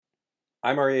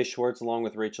I'm R.A. Schwartz along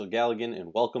with Rachel Galligan,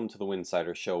 and welcome to the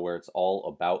Winsider Show where it's all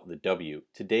about the W.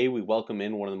 Today we welcome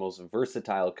in one of the most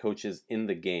versatile coaches in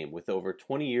the game with over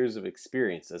 20 years of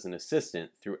experience as an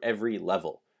assistant through every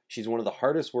level. She's one of the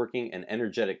hardest working and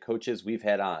energetic coaches we've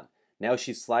had on. Now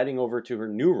she's sliding over to her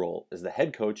new role as the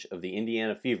head coach of the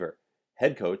Indiana Fever.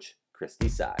 Head coach, Christy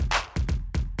Sides.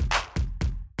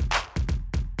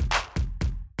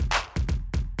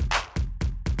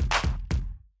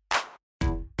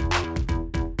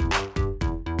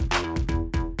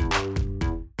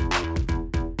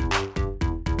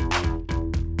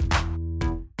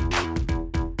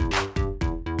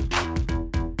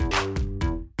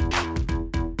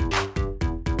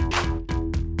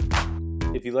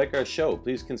 If you like our show,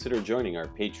 please consider joining our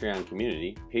Patreon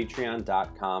community,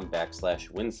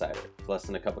 patreon.com/Winsider. For less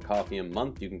than a cup of coffee a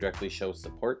month, you can directly show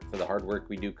support for the hard work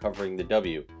we do covering the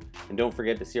W. And don't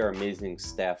forget to see our amazing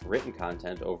staff written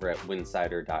content over at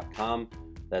winsider.com.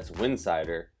 That's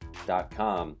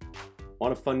winsider.com.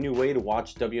 Want a fun new way to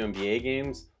watch WNBA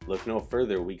games? Look no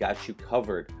further, we got you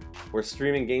covered. We're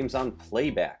streaming games on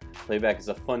Playback. Playback is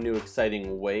a fun, new,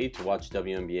 exciting way to watch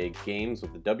WNBA games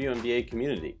with the WNBA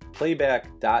community.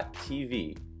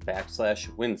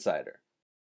 Playback.tv/Winsider.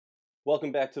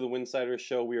 Welcome back to the Winsider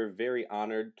Show. We are very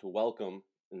honored to welcome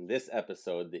in this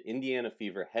episode the Indiana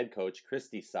Fever head coach,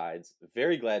 Christy Sides.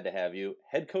 Very glad to have you.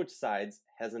 Head coach Sides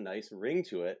has a nice ring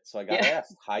to it, so I gotta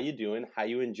ask, how you doing? How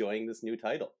you enjoying this new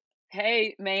title?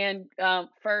 Hey, man.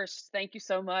 First, thank you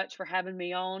so much for having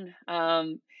me on.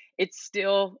 It's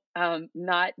still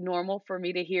not normal for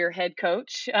me to hear head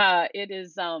coach.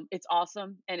 It's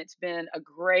awesome, and it's been a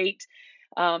great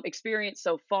experience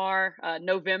so far.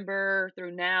 November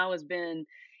through now it's been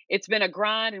a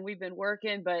grind, and we've been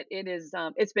working, but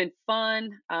it's been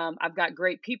fun. I've got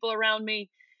great people around me.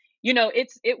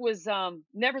 It was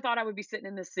never thought I would be sitting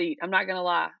in this seat. I'm not gonna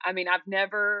lie. I mean, I've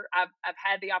had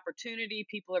the opportunity,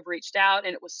 people have reached out,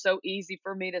 and it was so easy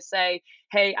for me to say,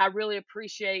 "Hey, I really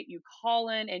appreciate you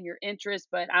calling and your interest,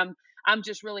 but I'm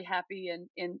just really happy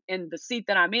in the seat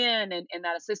that I'm in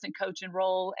that assistant coaching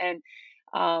role." And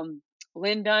um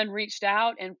Lynn Dunn reached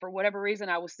out, and for whatever reason,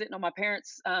 I was sitting on my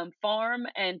parents' farm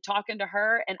and talking to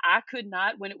her, and I could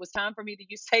not, when it was time for me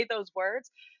to say those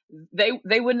words,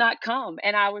 they would not come,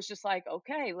 and I was just like,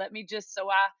 okay, let me just so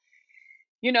I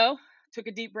you know took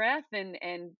a deep breath and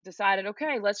decided,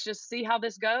 okay, let's just see how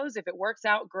this goes. If it works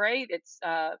out, great.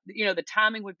 The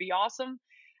timing would be awesome.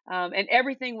 And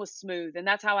everything was smooth, and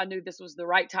that's how I knew this was the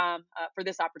right time for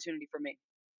this opportunity for me.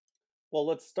 Well,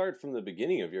 let's start from the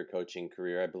beginning of your coaching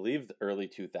career. I believe the early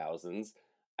 2000s.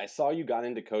 I saw you got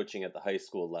into coaching at the high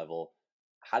school level.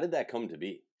 How did that come to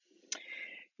be?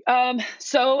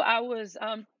 So I was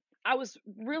I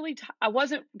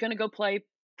wasn't going to go play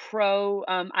pro.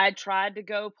 I had tried to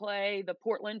go play. The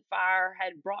Portland Fire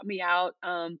had brought me out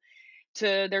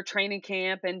to their training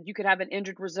camp, and you could have an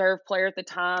injured reserve player at the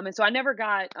time, and so I never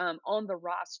got on the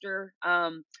roster.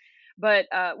 But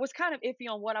was kind of iffy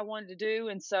on what I wanted to do,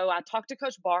 and so I talked to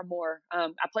Coach Barmore.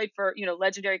 I played for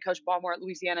legendary Coach Barmore at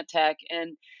Louisiana Tech,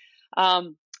 and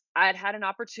um, I had had an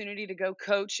opportunity to go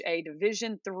coach a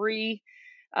Division 3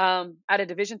 at a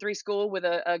Division 3 school with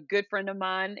a good friend of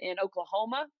mine in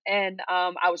Oklahoma, and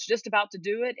I was just about to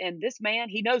do it. And this man,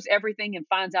 he knows everything and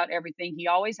finds out everything. He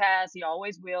always has. He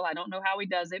always will. I don't know how he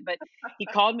does it, but he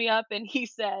called me up and he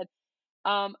said,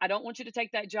 "I don't want you to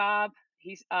take that job."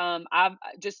 I've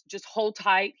just hold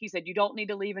tight. He said, "You don't need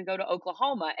to leave and go to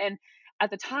Oklahoma." And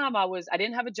at the time, I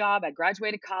didn't have a job. I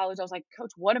graduated college. I was like, "Coach,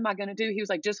 what am I going to do?" He was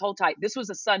like, "Just hold tight." This was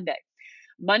a Sunday.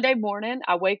 Monday morning,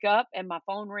 I wake up and my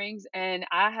phone rings, and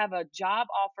I have a job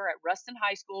offer at Ruston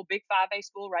High School, big 5A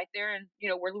school right there in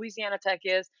where Louisiana Tech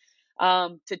is,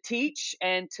 to teach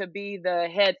and to be the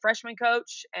head freshman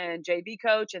coach and JV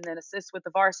coach, and then assist with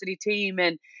the varsity team.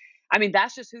 And I mean,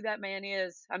 that's just who that man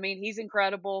is. I mean, he's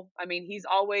incredible. I mean, he's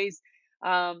always,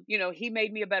 he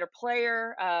made me a better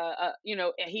player. I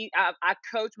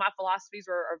coach. My philosophies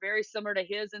are very similar to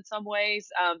his in some ways.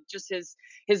 Just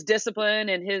his discipline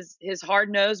and his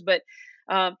hard nose. But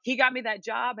he got me that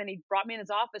job, and he brought me in his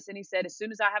office, and he said, "As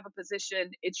soon as I have a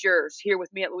position, it's yours here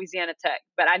with me at Louisiana Tech.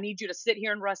 But I need you to sit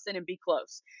here in Ruston and be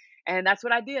close." And that's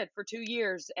what I did for 2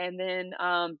 years. And then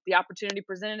the opportunity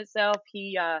presented itself.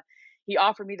 He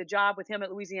offered me the job with him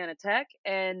at Louisiana Tech,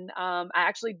 and I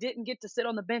actually didn't get to sit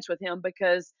on the bench with him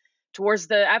because towards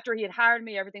the after he had hired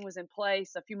me, everything was in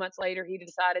place. A few months later, he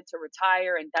decided to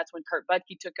retire, and that's when Kurt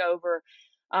Budke took over,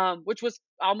 which was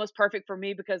almost perfect for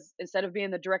me because instead of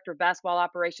being the director of basketball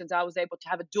operations, I was able to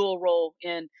have a dual role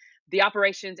in the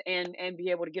operations and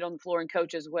be able to get on the floor and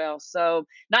coach as well. So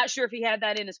not sure if he had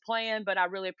that in his plan, but I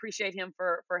really appreciate him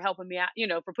for helping me out,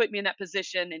 for putting me in that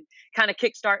position and kind of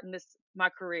kickstarting this my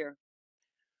career.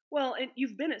 Well, and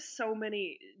you've been at so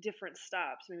many different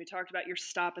stops. I mean, we talked about your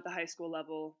stop at the high school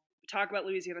level. We talk about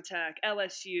Louisiana Tech,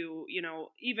 LSU,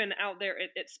 even out there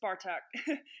at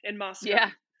Spartak in Moscow.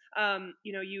 Yeah.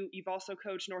 You've also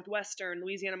coached Northwestern,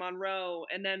 Louisiana Monroe,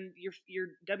 and then your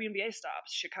WNBA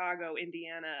stops, Chicago,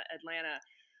 Indiana, Atlanta.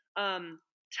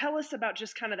 Tell us about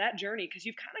just kind of that journey, because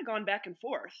you've kind of gone back and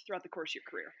forth throughout the course of your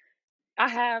career. I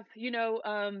have,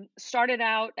 started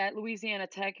out at Louisiana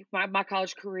Tech, my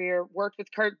college career, worked with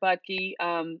Kurt Butke.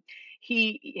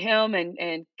 Him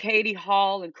and Katie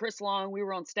Hall and Chris Long, we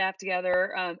were on staff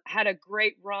together, had a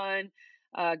great run,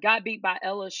 got beat by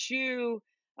LSU,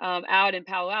 out in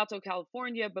Palo Alto,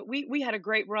 California, but we had a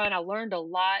great run. I learned a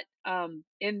lot,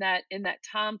 in that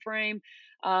time frame.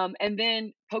 And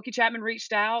then Pokey Chapman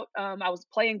reached out. I was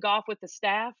playing golf with the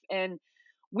staff, and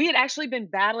we had actually been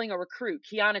battling a recruit,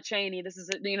 Kiana Cheney. This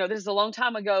is a long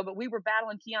time ago, but we were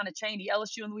battling Kiana Cheney,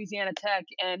 LSU and Louisiana Tech,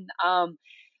 and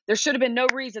there should have been no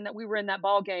reason that we were in that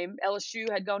ball game.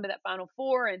 LSU had gone to that Final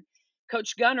Four, and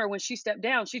Coach Gunner, when she stepped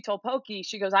down, she told Pokey,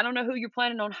 she goes, "I don't know who you're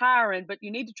planning on hiring, but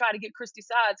you need to try to get Christy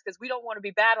Sides, because we don't want to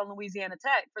be battling Louisiana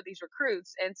Tech for these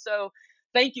recruits." And so,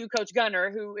 thank you, Coach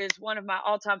Gunner, who is one of my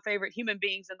all-time favorite human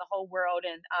beings in the whole world,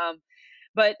 and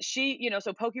but she,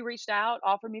 so Pokey reached out,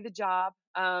 offered me the job.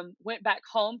 Went back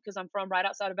home because I'm from right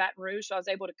outside of Baton Rouge, so I was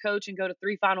able to coach and go to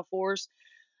 3 Final Fours,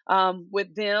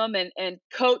 with them, and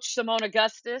coach Simone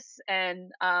Augustus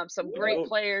and some great Whoa.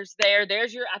 players there.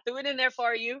 I threw it in there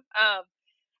for you.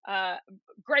 Uh,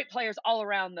 Great players all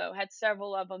around though. Had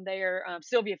several of them there.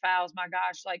 Sylvia Fowles, my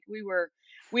gosh, like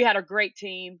we had a great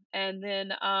team. And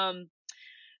then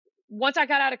once I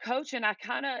got out of coaching, I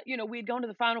kind of, we'd gone to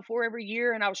the Final Four every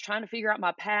year, and I was trying to figure out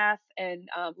my path, and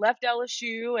left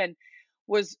LSU and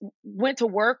went to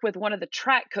work with one of the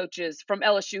track coaches from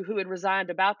LSU who had resigned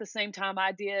about the same time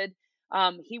I did.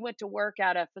 He went to work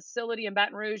at a facility in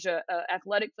Baton Rouge, a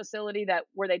athletic facility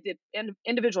where they did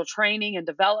individual training and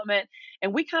development,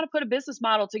 and we kind of put a business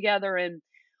model together, and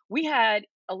we had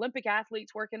Olympic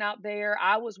athletes working out there.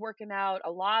 I was working out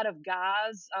a lot of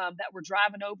guys that were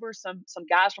driving over, some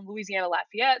guys from Louisiana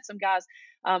Lafayette, some guys,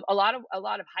 a lot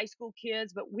of high school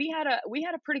kids. But we had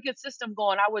a pretty good system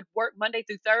going. I would work Monday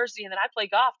through Thursday, and then I'd play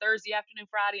golf Thursday afternoon,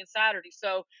 Friday, and Saturday.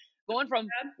 So going from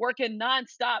working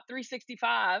nonstop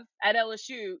 365 at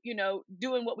LSU,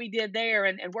 doing what we did there,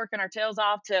 and working our tails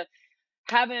off, to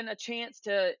having a chance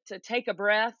to take a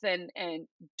breath and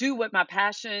do what my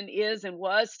passion is and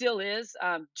still is,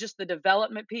 just the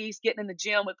development piece, getting in the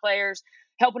gym with players,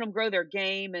 helping them grow their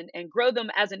game and grow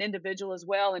them as an individual as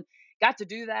well. And got to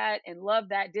do that and love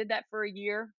that. Did that for a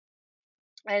year.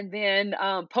 And then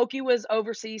Pokey was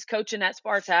overseas coaching at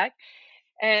Spartak.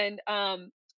 And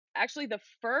actually, the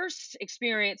first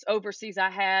experience overseas I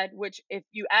had, which if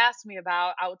you asked me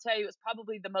about, I will tell you it's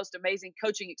probably the most amazing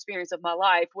coaching experience of my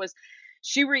life, was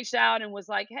she reached out and was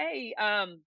like, "Hey,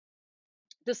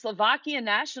 the Slovakian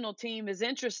national team is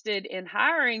interested in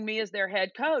hiring me as their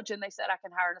head coach, and they said I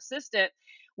can hire an assistant.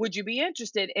 Would you be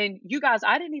interested?" And you guys,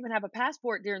 I didn't even have a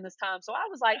passport during this time, so I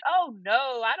was like, "Oh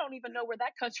no, I don't even know where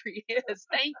that country is.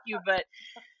 Thank you, but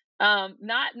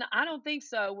not, I don't think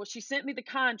so." Well, she sent me the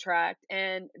contract,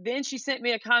 and then she sent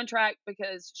me a contract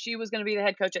because she was going to be the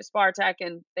head coach at Spartak,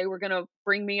 and they were going to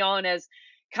bring me on as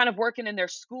kind of working in their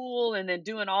school, and then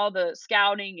doing all the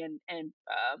scouting and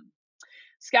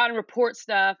scouting report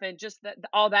stuff, and just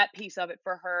all that piece of it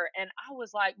for her. And I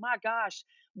was like, my gosh,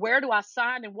 where do I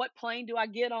sign and what plane do I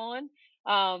get on?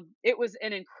 It was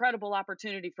an incredible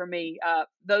opportunity for me.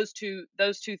 Those two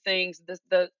things,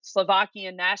 the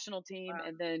Slovakian national team, Wow.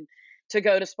 and then to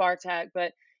go to Spartak.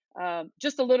 But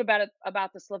just a little bit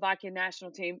about the Slovakian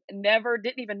national team. Never,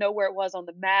 didn't even know where it was on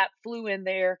the map. Flew in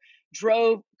there,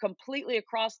 drove completely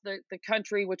across the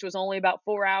country, which was only about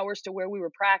 4 hours to where we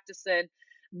were practicing.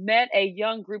 Met a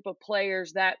young group of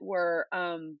players that were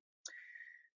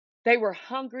they were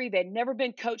hungry. They'd never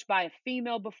been coached by a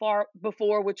female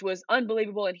before, which was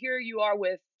unbelievable. And here you are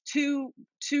with two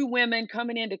women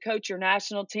coming in to coach your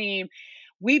national team.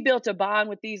 We built a bond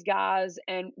with these guys,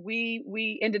 and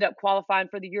we ended up qualifying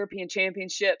for the European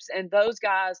Championships. And those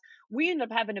guys, we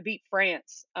ended up having to beat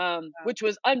France, Wow. which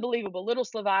was unbelievable. Little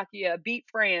Slovakia beat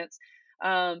France,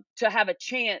 to have a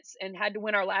chance, and had to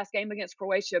win our last game against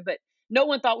Croatia. But no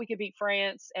one thought we could beat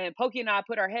France. And Pokey and I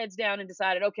put our heads down and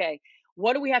decided, okay,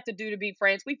 what do we have to do to beat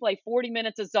France? We play 40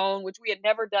 minutes of zone, which we had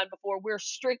never done before. We're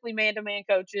strictly man to man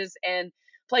coaches, and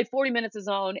play 40 minutes of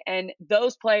zone. And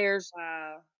those players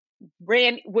Wow.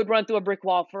 would run through a brick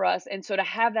wall for us. And so to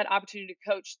have that opportunity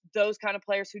to coach those kind of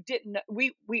players who didn't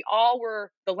we all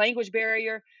were the language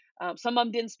barrier. Some of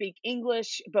them didn't speak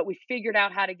English, but we figured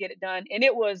out how to get it done. And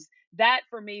it was that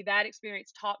for me, that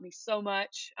experience taught me so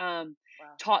much, Wow.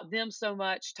 taught them so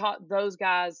much, taught those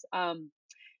guys,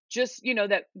 just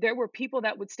that there were people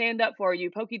that would stand up for you.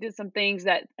 Pokey did some things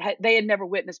that they had never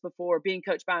witnessed before, being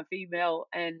coached by a female,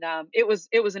 and it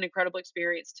was an incredible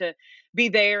experience to be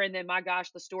there. And then, my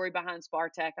gosh, the story behind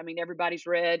Spartak. I mean, everybody's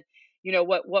read,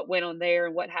 what went on there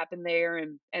and what happened there,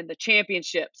 and the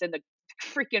championships and the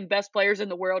freaking best players in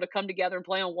the world to come together and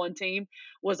play on one team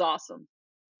was awesome.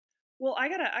 Well, I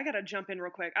gotta jump in real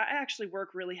quick. I actually work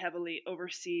really heavily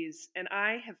overseas, and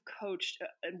I have coached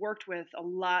and worked with a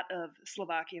lot of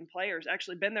Slovakian players.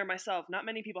 Actually, been there myself. Not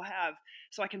many people have,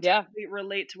 so I can Yeah, totally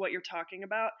relate to what you're talking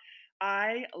about.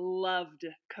 I loved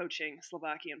coaching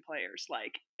Slovakian players.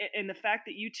 Like, and the fact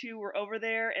that you two were over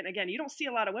there, and again, you don't see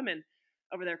a lot of women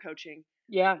over there coaching.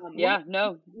 yeah, What yeah.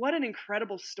 No, what an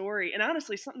incredible story, and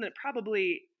honestly, something that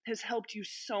probably has helped you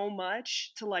so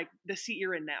much to like the seat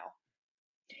you're in now.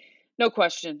 no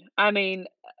question. I mean,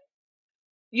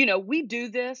 we do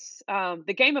this.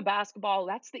 The game of basketball,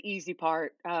 that's the easy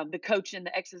part. The coaching,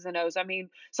 the X's and O's. I mean,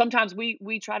 sometimes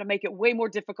we try to make it way more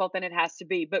difficult than it has to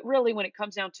be. But really, when it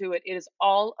comes down to it, it is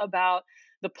all about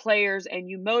the players and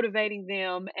you motivating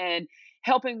them and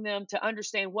helping them to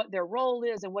understand what their role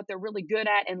is and what they're really good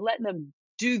at and letting them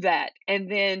do that.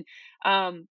 And then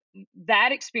um,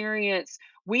 that experience,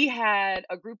 we had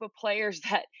a group of players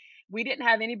that we didn't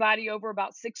have anybody over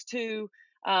about 6'2",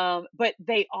 but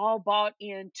they all bought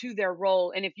into their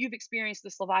role. And if you've experienced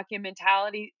the Slovakian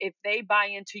mentality, if they buy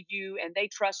into you and they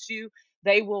trust you,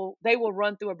 they will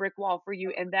run through a brick wall for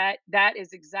you. And that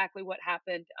is exactly what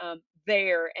happened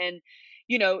there. And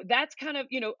that's kind of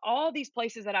all these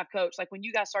places that I've coached. Like when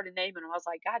you guys started naming them, I was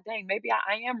like, God dang, maybe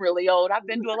I am really old. I've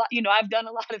been to a lot. I've done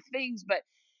a lot of things, but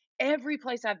every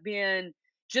place I've been,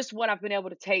 just what I've been able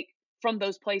to take from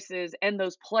those places and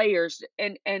those players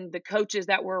and the coaches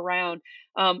that were around.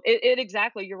 It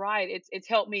exactly, you're right. It's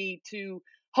helped me to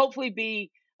hopefully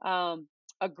be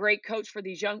a great coach for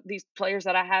these players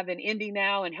that I have in Indy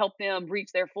now and help them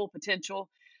reach their full potential.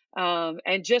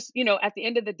 And just at the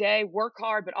end of the day, work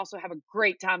hard, but also have a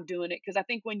great time doing it. Because I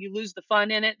think when you lose the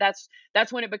fun in it,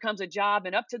 that's when it becomes a job.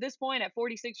 And up to this point, at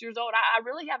 46 years old, I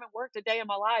really haven't worked a day in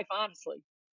my life, honestly.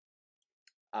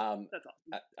 That's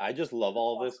awesome. I just love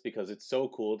all this because it's so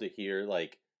cool to hear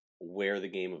like where the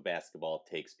game of basketball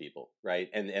takes people, right?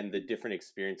 And the different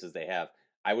experiences they have.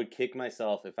 I would kick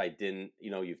myself if I didn't,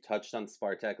 you've touched on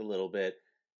Spartak a little bit.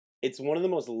 It's one of the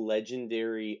most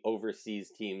legendary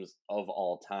overseas teams of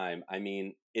all time. I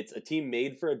mean, it's a team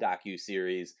made for a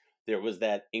docu-series. There was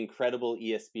that incredible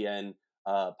ESPN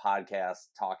podcast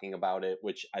talking about it,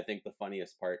 which I think the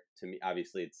funniest part to me,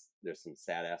 obviously, there's some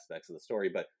sad aspects of the story,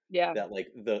 but Yeah. that like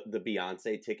the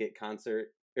Beyonce ticket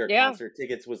concert or Yeah. concert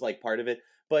tickets was like part of it.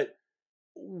 But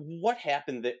what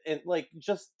happened that, and like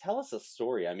just tell us a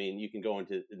story. I mean, you can go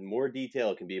into more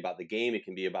detail. It can be about the game, it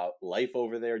can be about life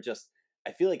over there. Just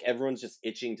I feel like everyone's just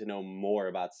itching to know more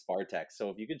about Spartak.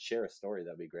 So if you could share a story,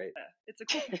 that'd be great. Yeah, it's a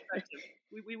cool perspective.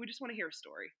 We just want to hear a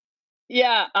story.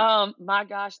 Yeah, my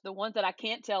gosh, the ones that I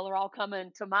can't tell are all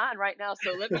coming to mind right now.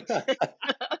 So let me,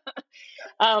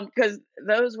 because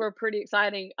those were pretty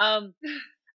exciting.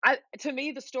 To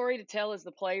me, the story to tell is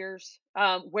the players.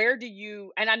 Where do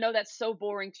you? And I know that's so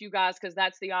boring to you guys because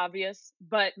that's the obvious.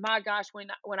 But my gosh,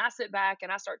 when I sit back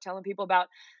and I start telling people about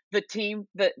the team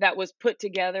that was put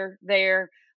together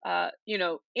there,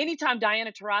 anytime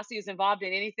Diana Taurasi is involved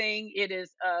in anything, it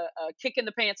is a kick in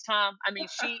the pants time. I mean,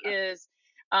 she is.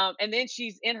 And then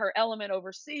she's in her element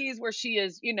overseas where she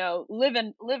is,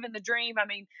 living the dream. I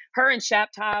mean, her and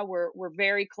Shaptai were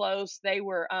very close. They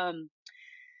were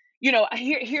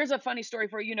here's a funny story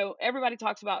for you. Everybody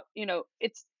talks about,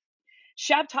 it's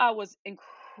Shabtai was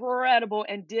incredible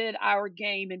and did our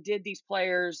game and did these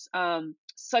players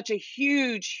such a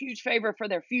huge, huge favor for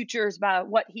their futures by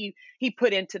what he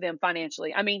put into them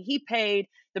financially. I mean, he paid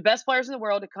the best players in the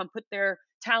world to come put their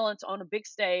talents on a big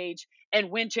stage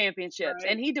and win championships,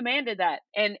 Right. and he demanded that,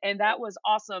 and that was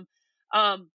awesome.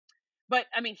 Um, but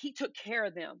I mean, he took care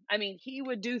of them. I mean, he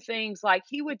would do things like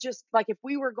he would just like if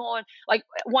we were going like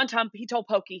one time he told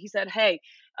Pokey, he said, "Hey,"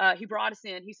 he brought us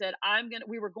in. He said,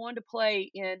 We were going to play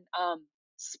in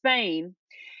Spain,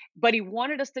 but he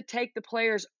wanted us to take the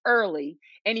players early,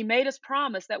 and he made us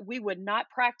promise that we would not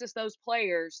practice those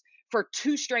players for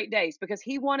 2 straight days because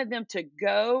he wanted them to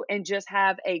go and just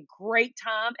have a great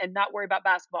time and not worry about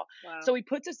basketball. Wow. So he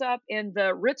puts us up in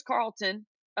the Ritz Carlton,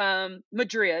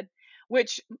 Madrid,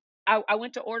 which I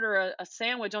went to order a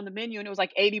sandwich on the menu and it was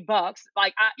like $80.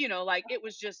 Like like it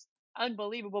was just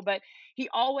unbelievable. But he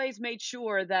always made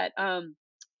sure that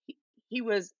he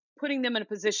was putting them in a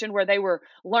position where they were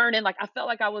learning. Like I felt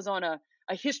like I was on a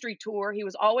history tour. He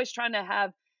was always trying to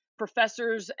have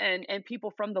professors and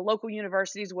people from the local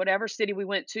universities, whatever city we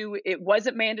went to. It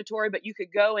wasn't mandatory, but you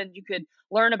could go and you could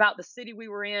learn about the city we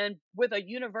were in with a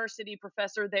university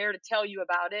professor there to tell you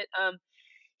about it.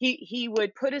 He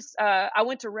would put us I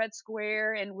went to Red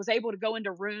Square and was able to go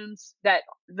into rooms that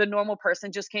the normal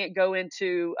person just can't go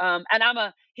into, and I'm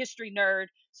a history nerd,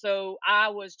 so I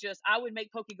would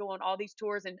make Pokey go on all these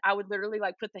tours, and I would literally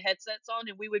like put the headsets on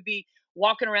and we would be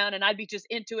walking around and I'd be just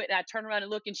into it and I'd turn around and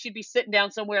look and she'd be sitting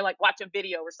down somewhere like watching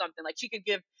video or something. Like she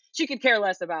could care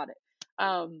less about it.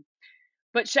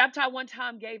 But Shabtai one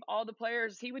time gave all the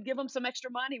players, he would give them some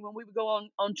extra money when we would go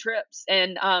on trips,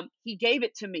 and he gave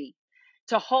it to me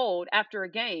to hold after a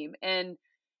game. And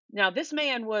now this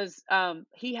man was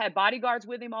he had bodyguards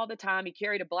with him all the time. He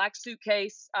carried a black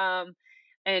suitcase,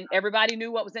 and everybody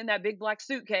knew what was in that big black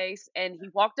suitcase. And he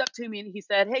walked up to me and he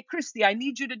said, "Hey, Christy, I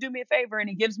need you to do me a favor." And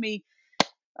he gives me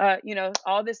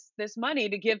all this money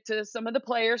to give to some of the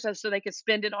players so they could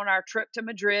spend it on our trip to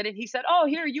Madrid. And he said, "Oh,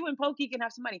 here, you and Pokey can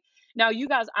have some money." Now, you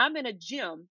guys, I'm in a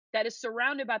gym that is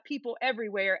surrounded by people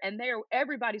everywhere, and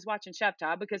everybody's watching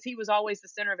Shabtai because he was always the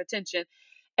center of attention.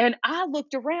 And I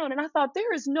looked around and I thought,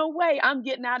 there is no way I'm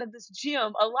getting out of this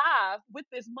gym alive with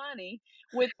this money,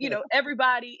 with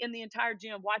everybody in the entire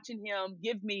gym watching him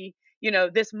give me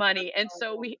this money. And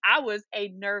so I was a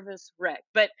nervous wreck,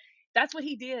 but that's what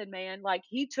he did, man. Like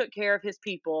he took care of his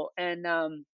people, and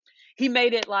he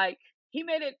made it like he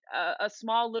made it a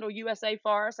small little USA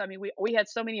for us. I mean, we had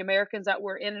so many Americans that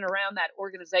were in and around that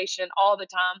organization all the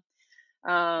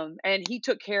time, and he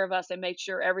took care of us and made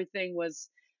sure everything was.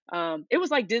 It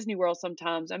was like Disney World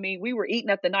sometimes. I mean, we were eating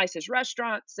at the nicest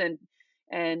restaurants,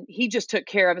 and he just took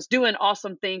care of us, doing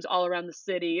awesome things all around the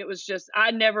city. It was just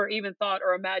I never even thought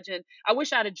or imagined. I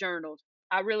wish I'd have journaled.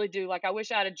 I really do. Like I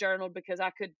wish I'd have journaled because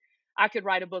I could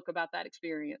write a book about that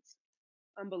experience.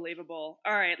 Unbelievable.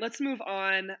 All right, let's move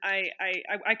on. I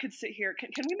could sit here.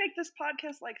 Can we make this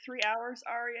podcast like 3 hours,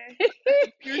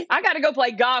 Aria? I got to go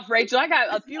play golf, Rachel. I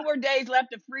got a few more days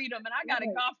left of freedom, and I got to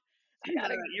golf. I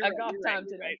got a golf time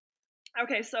today. Right.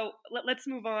 Okay, so let's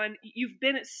move on. You've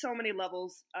been at so many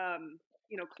levels.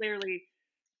 Clearly,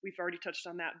 we've already touched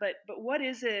on that. But what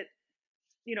is it?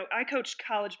 I coached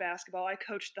college basketball. I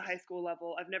coached the high school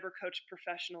level. I've never coached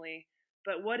professionally.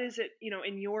 But what is it,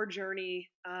 in your journey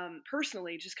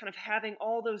personally, just kind of having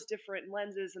all those different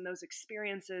lenses and those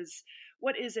experiences,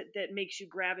 what is it that makes you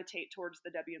gravitate towards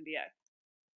the WNBA?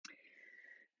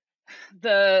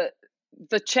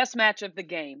 The chess match of the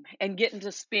game and getting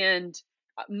to spend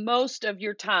most of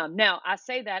your time. Now, I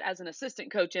say that as an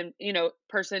assistant coach and,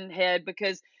 person head,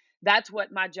 because that's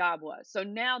what my job was. So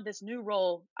now this new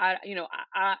role, I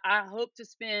hope to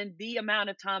spend the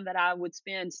amount of time that I would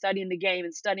spend studying the game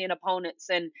and studying opponents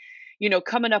and,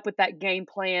 coming up with that game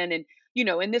plan. And,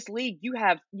 in this league,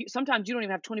 sometimes you don't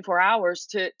even have 24 hours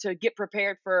to get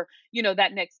prepared for,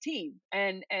 that next team.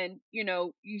 And,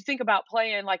 you think about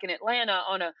playing like in Atlanta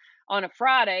on a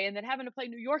Friday and then having to play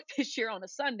New York this year on a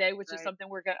Sunday, which is something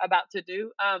we're about to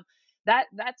do.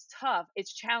 That's tough.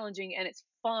 It's challenging and it's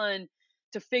fun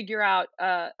to figure out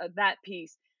that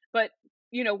piece. But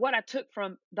what I took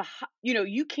from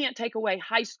you can't take away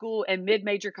high school and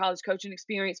mid-major college coaching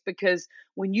experience, because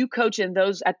when you coach at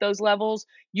those levels,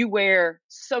 you wear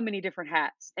so many different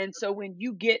hats. And so when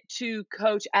you get to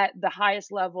coach at the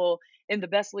highest level in the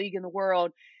best league in the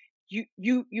world,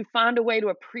 you find a way to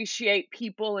appreciate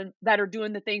people and that are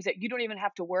doing the things that you don't even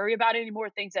have to worry about anymore,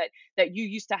 things that you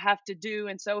used to have to do.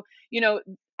 And so,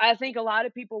 I think a lot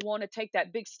of people want to take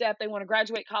that big step. They want to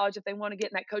graduate college if they want to get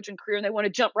in that coaching career, and they want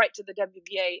to jump right to the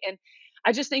WBA. And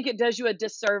I just think it does you a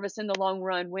disservice in the long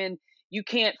run when you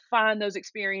can't find those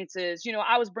experiences.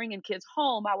 I was bringing kids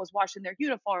home. I was washing their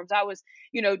uniforms. I was,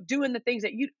 doing the things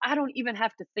that I don't even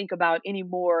have to think about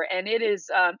anymore. And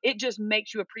it just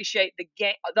makes you appreciate the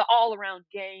game, the all around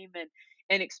game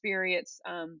and experience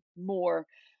more.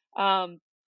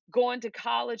 Going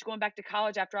back to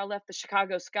college after I left the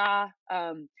Chicago Sky,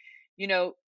 you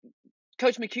know,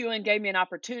 Coach McEwen gave me an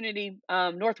opportunity.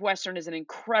 Northwestern is an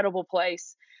incredible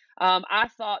place. I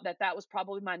thought that was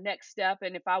probably my next step.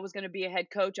 And if I was going to be a head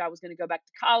coach, I was going to go back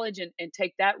to college and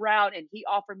take that route. And he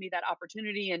offered me that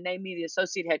opportunity and named me the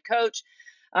associate head coach.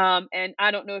 And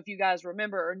I don't know if you guys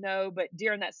remember or know, but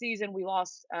during that season, we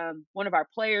lost one of our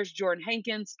players, Jordan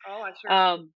Hankins. Oh, I sure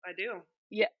I do.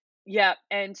 Yeah. Yeah.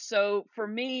 And so for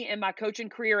me in my coaching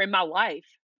career in my life,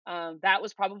 that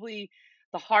was probably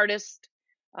the hardest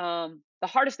the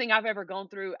hardest thing I've ever gone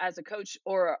through as a coach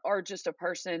or just a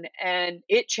person, and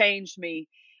it changed me.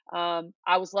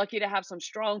 I was lucky to have some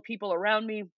strong people around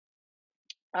me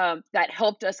that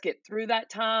helped us get through that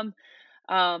time.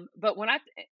 But when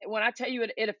I tell you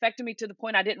it affected me to the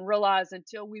point I didn't realize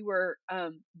until we were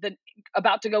the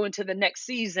about to go into the next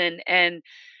season, and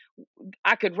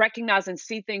I could recognize and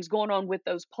see things going on with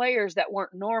those players that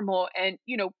weren't normal, and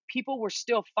people were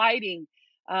still fighting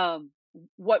um,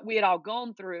 what we had all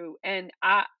gone through, and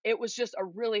it was just a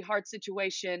really hard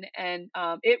situation, and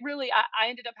it really I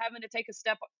ended up having to take a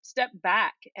step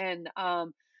back and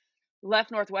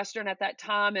left Northwestern at that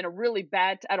time in at a really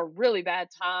bad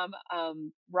time,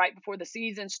 right before the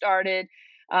season started.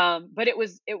 But it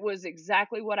was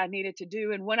exactly what I needed to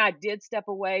do. And when I did step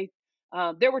away,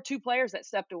 there were two players that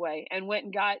stepped away and went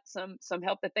and got some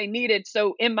help that they needed.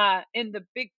 So in the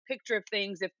big picture of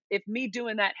things, if me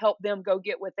doing that helped them go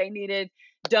get what they needed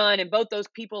done, and both those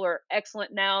people are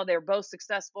excellent now. They're both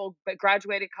successful, but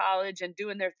graduated college and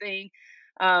doing their thing.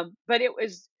 But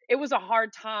it was a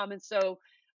hard time, and so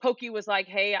Pokey was like,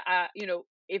 "Hey,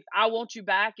 if I want you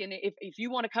back, and if you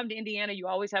want to come to Indiana, you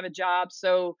always have a job."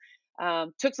 So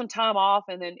took some time off,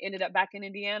 and then ended up back in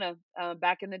Indiana,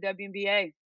 back in the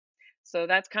WNBA. So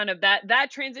that's kind of that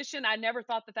transition. I never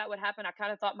thought that would happen. I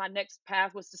kind of thought my next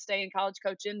path was to stay in college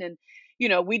coaching, and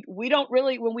we don't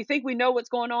really, when we think we know what's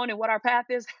going on and what our path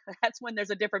is, that's when there's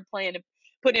a different plan to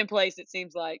put in place. It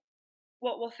seems like.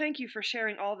 Well, thank you for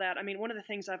sharing all that. I mean, one of the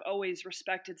things I've always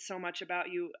respected so much about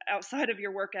you, outside of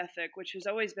your work ethic, which has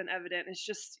always been evident, is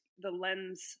just the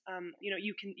lens.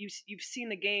 You've seen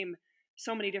the game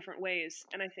so many different ways,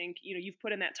 and I think you've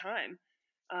put in that time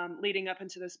leading up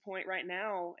into this point right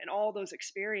now, and all those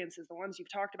experiences, the ones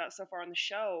you've talked about so far on the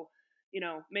show,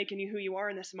 making you who you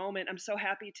are in this moment. I'm so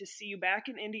happy to see you back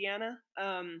in Indiana.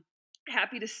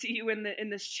 Happy to see you in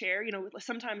this chair.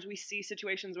 Sometimes we see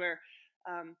situations where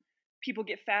um, people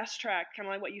get fast tracked, kind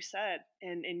of like what you said,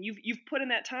 and you've put in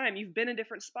that time. You've been in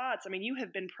different spots. I mean, you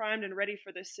have been primed and ready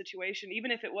for this situation,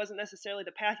 even if it wasn't necessarily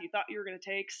the path you thought you were going to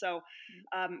take. So,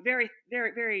 very,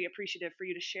 very, very appreciative for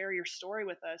you to share your story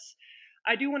with us.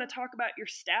 I do want to talk about your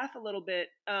staff a little bit.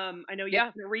 I know you're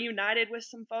Yeah. reunited with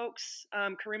some folks,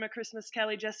 Karima Christmas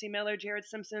Kelly, Jesse Miller, Jared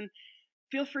Simpson.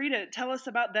 Feel free to tell us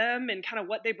about them and kind of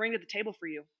what they bring to the table for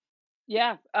you.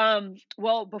 Yeah.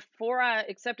 Well, before I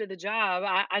accepted the job,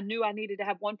 I knew I needed to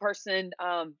have one person.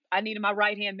 I needed my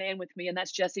right hand man with me, and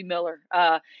that's Jesse Miller.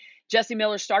 Jesse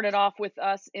Miller started off with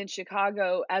us in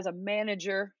Chicago as a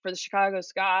manager for the Chicago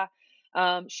Sky.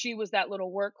 She was that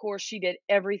little workhorse. She did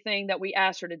everything that we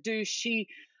asked her to do.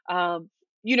 Um,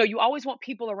 you always want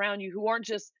people around you who aren't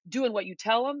just doing what you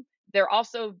tell them. They're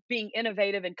also being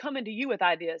innovative and coming to you with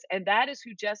ideas. And that is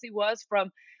who Jesse was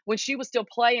from when she was still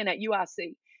playing at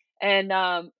UIC. And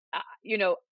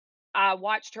I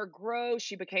watched her grow.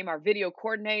 She became our video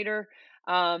coordinator.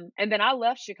 And then I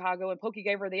left Chicago, and Pokey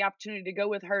gave her the opportunity to go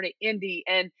with her to Indy.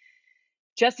 And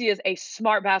Jessie is a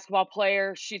smart basketball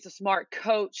player. She's a smart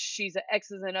coach. She's an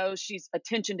X's and O's. She's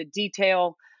attention to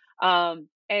detail. And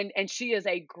she is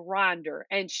a grinder,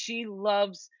 and she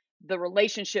loves the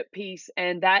relationship piece.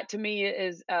 And that to me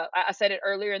is, I said it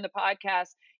earlier in the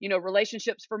podcast,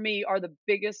 relationships for me are the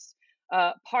biggest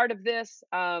part of this.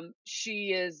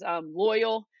 She is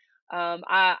loyal.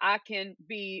 I can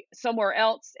be somewhere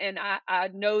else, and I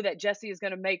know that Jessie is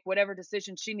going to make whatever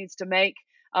decision she needs to make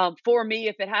for me.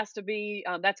 If it has to be,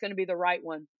 that's going to be the right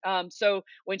one. So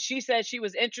when she said she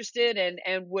was interested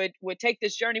and would take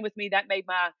this journey with me, that made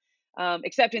my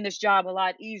accepting this job a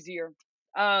lot easier.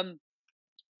 Um,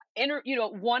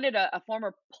 Wanted a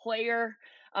former player,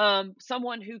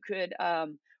 someone who could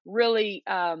really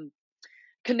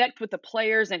connect with the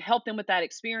players and help them with that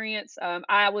experience.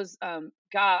 I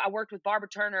worked with Barbara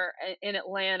Turner in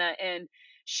Atlanta, and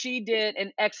she did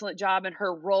an excellent job in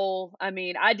her role. I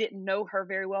mean, I didn't know her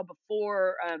very well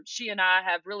before. She and I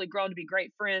have really grown to be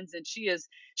great friends, and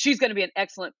she's going to be an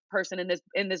excellent person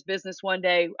in this business one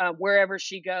day, wherever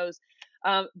she goes.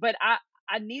 But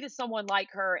I needed someone like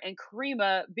her, and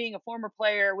Karima, being a former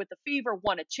player with the Fever,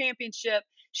 won a championship.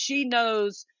 She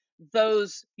knows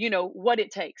what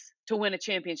it takes to win a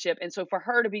championship. And so for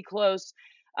her to be close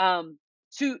to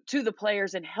the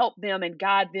players and help them and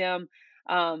guide them,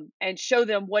 and show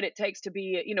them what it takes to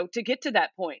be, to get to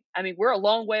that point. I mean, we're a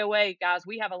long way away, guys.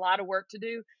 We have a lot of work to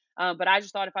do. But I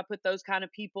just thought if I put those kind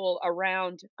of people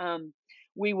around,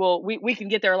 we can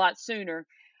get there a lot sooner.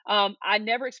 I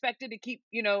never expected to keep,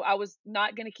 I was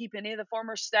not going to keep any of the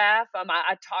former staff.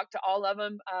 I talked to all of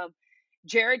them.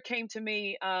 Jared came to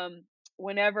me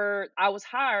whenever I was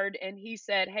hired, and he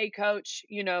said, "Hey, coach,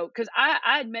 because I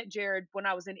had met Jared when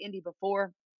I was in Indy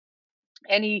before,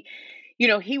 and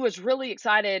he was really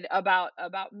excited about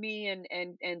me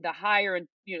and the hire, and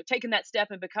taking that step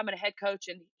and becoming a head coach.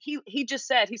 And he just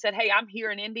said, hey, I'm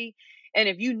here in Indy, and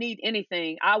if you need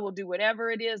anything, I will do whatever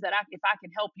it is that if I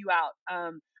can help you out.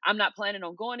 I'm not planning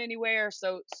on going anywhere.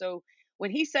 So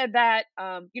when he said that,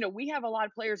 we have a lot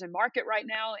of players in market right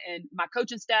now, and my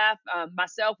coaching staff,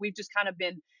 myself, we've just kind of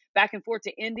been back and forth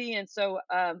to Indy. And so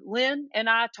Lynn and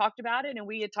I talked about it, and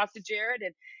we had talked to Jared,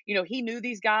 and he knew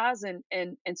these guys,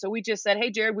 and so we just said,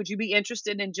 hey, Jared, would you be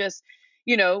interested in just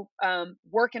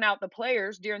working out the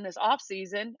players during this off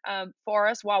season, for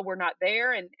us while we're not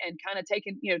there, and kind of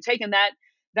taking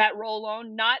that role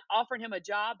on, not offering him a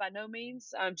job by no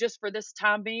means, just for this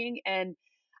time being. And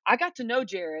I got to know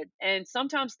Jared, and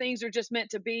sometimes things are just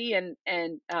meant to be.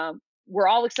 And we're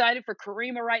all excited for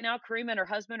Karima right now. Karima and her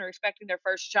husband are expecting their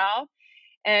first child,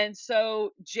 and so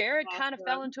Jared kind of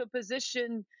fell Awesome. into a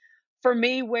position for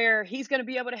me where he's going to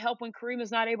be able to help when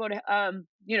Karima's not able to,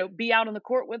 be out on the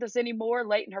court with us anymore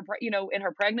late in in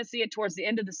her pregnancy and towards the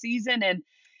end of the season. And,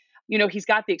 he's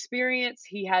got the experience.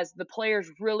 He has the players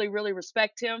really, really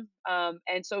respect him.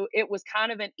 And so it was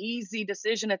kind of an easy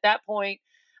decision at that point,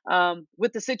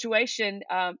 with the situation.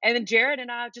 And then Jared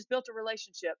and I just built a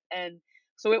relationship. And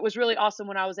so it was really awesome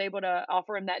when I was able to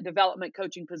offer him that development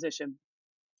coaching position.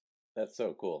 That's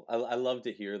so cool. I love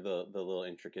to hear the little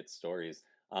intricate stories.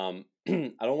 I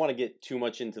don't want to get too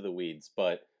much into the weeds,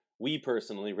 but we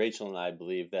personally, Rachel and I,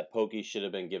 believe that Pokey should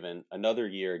have been given another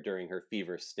year during her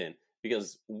fever stint,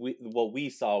 because what we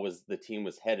saw was the team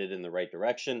was headed in the right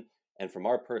direction, and from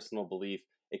our personal belief,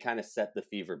 it kind of set the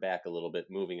fever back a little bit,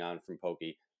 moving on from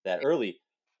Pokey that early.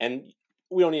 And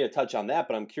we don't need to touch on that,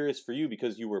 but I'm curious for you,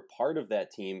 because you were part of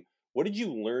that team. What did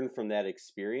you learn from that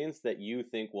experience that you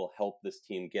think will help this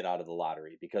team get out of the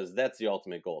lottery? Because that's the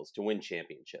ultimate goal, is to win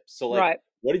championships. So, like, Right.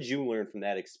 what did you learn from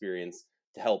that experience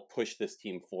to help push this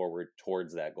team forward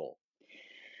towards that goal?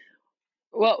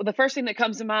 Well, the first thing that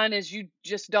comes to mind is you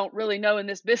just don't really know in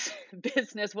this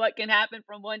business what can happen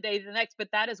from one day to the next, but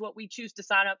that is what we choose to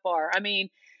sign up for. I mean,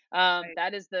 Right.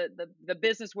 that is the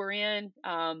business we're in,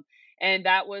 and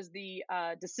that was the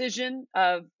decision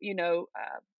of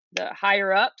the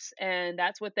higher ups, and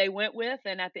that's what they went with.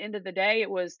 And at the end of the day, it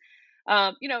was.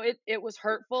 It was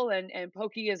hurtful, and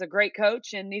Pokey is a great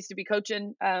coach and needs to be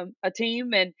coaching a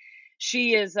team. And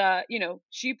she is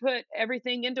she put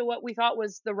everything into what we thought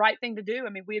was the right thing to do. I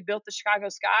mean, we had built the Chicago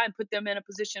Sky and put them in a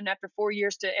position after 4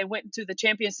 years and went into the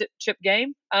championship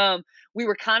game. We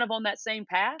were kind of on that same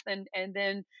path, and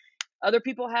then other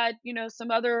people had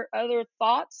some other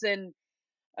thoughts. And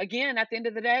again, at the end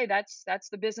of the day, that's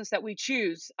the business that we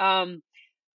choose. I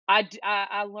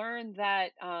learned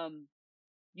that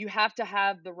you have to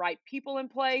have the right people in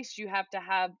place. You have to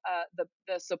have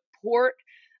the support,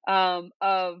 of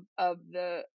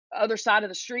the other side of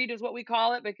the street, is what we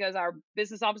call it, because our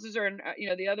business offices are in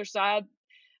the other side.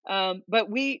 But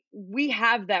we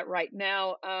have that right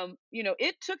now.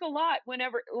 It took a lot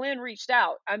whenever Lynn reached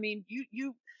out. I mean,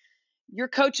 you're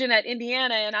coaching at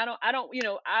Indiana, and I don't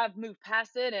I've moved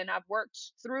past it, and I've worked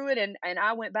through it, and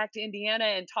I went back to Indiana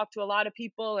and talked to a lot of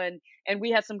people, and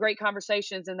we had some great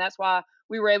conversations, and that's why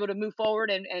we were able to move forward,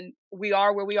 and we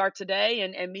are where we are today,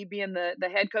 and me being the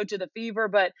head coach of the Fever.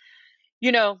 But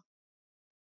you know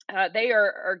they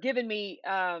are giving me,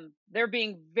 they're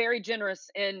being very generous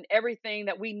in everything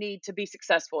that we need to be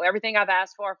successful. Everything I've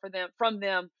asked from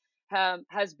them,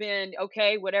 has been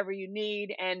okay, whatever you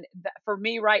need. And for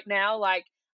me right now, like,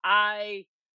 I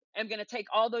am going to take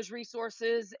all those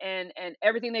resources and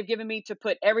everything they've given me to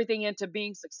put everything into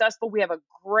being successful. We have a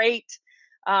great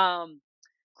um,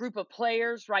 group of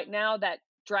players right now, that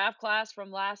draft class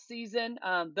from last season.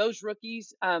 Those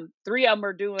rookies, three of them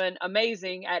are doing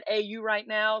amazing at AU right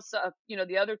now. So,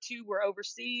 the other two were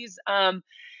overseas.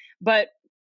 But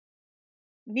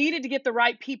needed to get the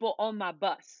right people on our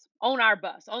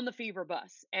bus, on the Fever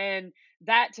bus. And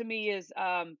that to me is,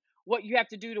 what you have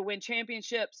to do to win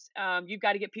championships. You've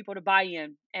got to get people to buy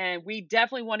in, and we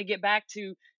definitely want to get back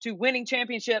to winning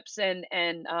championships, and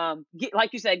get,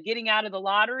 like you said, getting out of the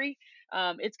lottery.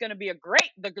 It's going to be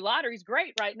the lottery's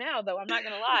great right now, though. I'm not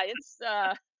going to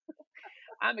lie.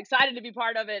 I'm excited to be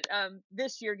part of it,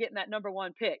 this year, getting that number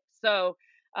one pick. So,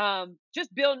 just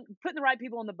putting the right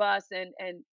people on the bus,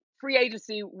 and free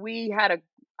agency.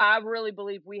 I really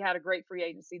believe we had a great free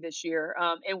agency this year.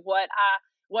 And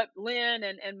what Lynn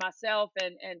and myself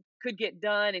and could get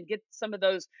done, and get some of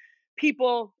those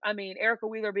people. I mean, Erica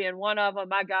Wheeler being one of them.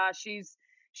 My gosh,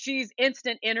 she's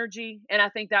instant energy, and I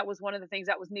think that was one of the things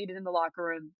that was needed in the locker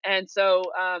room. And so,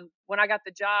 when I got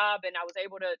the job and I was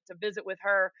able to visit with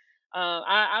her,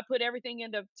 I put everything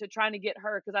into trying to get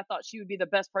her because I thought she would be the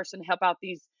best person to help out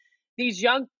these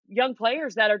young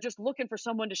players that are just looking for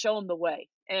someone to show them the way.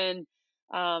 And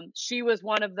she was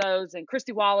one of those. And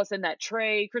Christy Wallace in that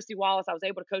trade. Christy Wallace, I was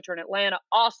able to coach her in Atlanta.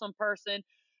 Awesome person.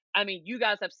 I mean, you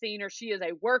guys have seen her. She is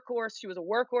a workhorse. She was a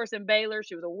workhorse in Baylor.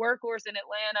 She was a workhorse in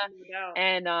Atlanta. Yeah.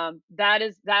 And that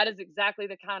is exactly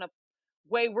the kind of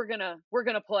way we're gonna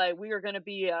play. We are gonna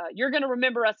be. You're gonna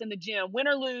remember us in the gym, win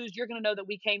or lose. You're gonna know that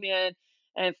we came in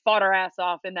and fought our ass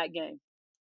off in that game.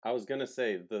 I was gonna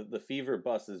say the Fever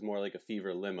bus is more like a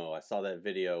Fever limo. I saw that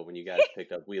video when you guys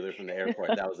picked up Wheeler from the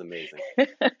airport. That was amazing.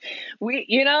 Talking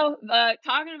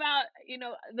about,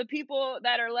 the people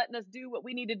that are letting us do what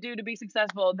we need to do to be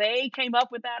successful. They came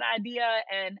up with that idea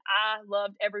and I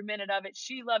loved every minute of it.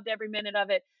 She loved every minute of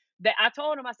it. That I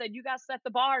told them, I said, you guys set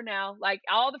the bar now. Like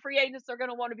all the free agents are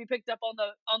going to want to be picked up on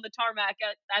the tarmac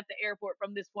at the airport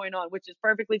from this point on, which is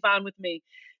perfectly fine with me.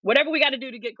 Whatever we got to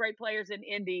do to get great players in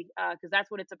Indy, because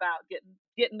that's what it's about,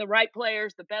 getting the right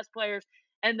players, the best players,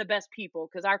 and the best people,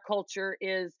 because our culture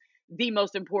is the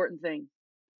most important thing.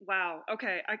 Wow.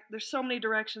 Okay. There's so many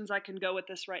directions I can go with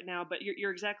this right now, but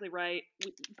you're exactly right.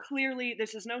 Clearly,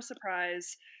 this is no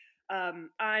surprise.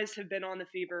 Eyes have been on the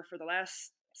Fever for the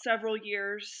last several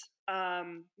years.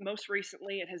 Most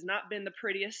recently, it has not been the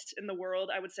prettiest in the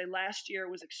world. I would say last year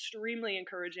was extremely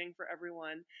encouraging for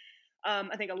everyone.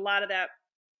 I think a lot of that,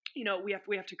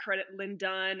 we have to credit Lynn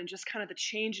Dunn and just kind of the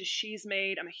changes she's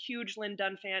made. I'm a huge Lynn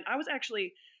Dunn fan. I was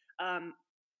actually,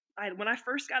 when I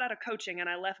first got out of coaching and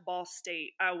I left Ball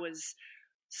State, I was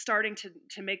starting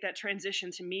to make that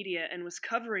transition to media and was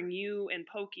covering you and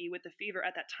Pokey with the Fever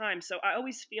at that time. So I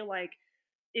always feel like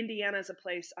Indiana is a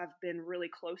place I've been really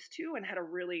close to and had a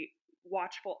really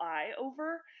watchful eye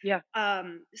over. Yeah.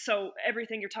 So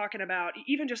everything you're talking about,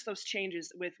 even just those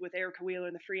changes with Erica Wheeler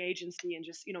and the free agency, and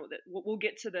just we'll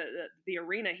get to the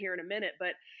arena here in a minute,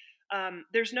 but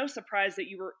there's no surprise that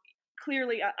you were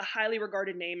clearly a highly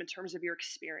regarded name in terms of your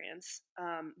experience.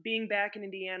 Being back in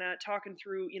Indiana, talking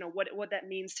through what that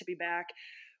means to be back.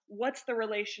 What's the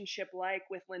relationship like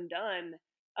with Lynn Dunn?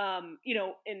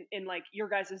 In like your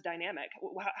guys' dynamic,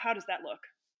 how does that look?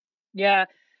 Yeah.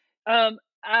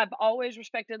 I've always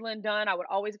respected Lynn Dunn. I would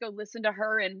always go listen to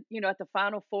her and, at the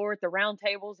Final Four, at the round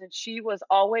tables, and she was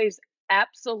always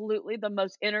absolutely the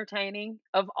most entertaining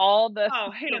of all the,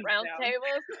 Oh, the hands round down.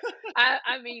 tables.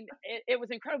 I mean, it was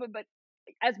incredible. But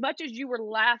as much as you were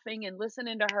laughing and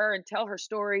listening to her and tell her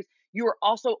stories, you were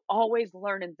also always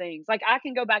learning things. Like I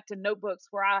can go back to notebooks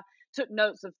where I took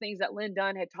notes of things that Lynn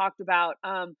Dunn had talked about.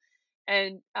 But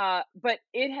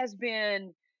it has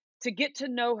been to get to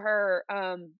know her,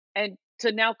 and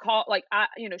to now call, like,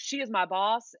 she is my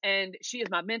boss and she is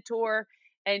my mentor,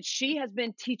 and she has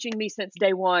been teaching me since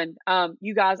day one.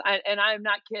 You guys, I am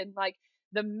not kidding. Like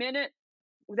the minute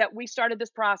that we started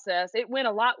this process, it went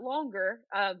a lot longer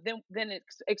than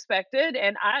expected,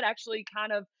 and I'd actually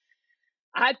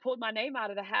I'd pulled my name out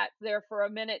of the hat there for a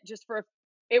minute, just for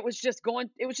it was just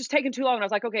taking too long. And I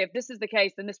was like, okay, if this is the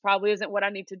case, then this probably isn't what I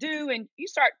need to do. And you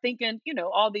start thinking,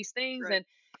 all these things. Right. And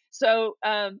so,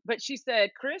 but she said,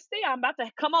 Christy, I'm about to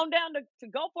come on down to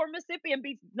Gulfport, Mississippi and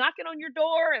be knocking on your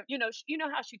door. And, you know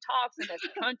how she talks in this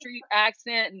country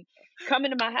accent and come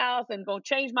into my house and gonna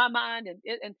change my mind.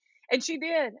 And she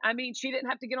did. I mean, she didn't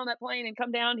have to get on that plane and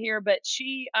come down here, but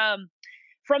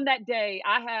from that day,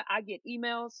 I get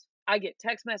emails, I get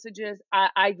text messages,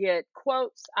 I get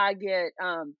quotes, I get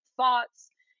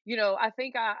thoughts. I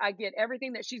think I get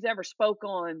everything that she's ever spoke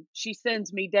on. She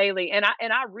sends me daily, and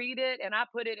I read it and I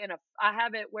put it in I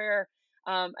have it where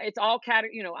it's all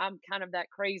I'm kind of that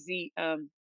crazy. I'm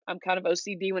kind of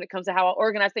OCD when it comes to how I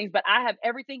organize things, but I have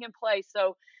everything in place.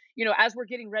 So as we're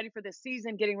getting ready for this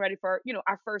season, getting ready for,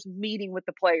 our first meeting with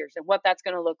the players and what that's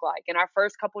going to look like, and our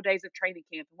first couple of days of training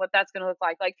camp and what that's going to look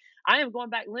like. Like I am going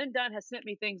back. Lynn Dunn has sent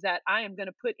me things that I am going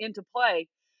to put into play,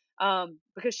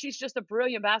 because she's just a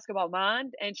brilliant basketball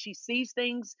mind and she sees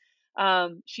things.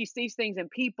 She sees things in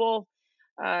people.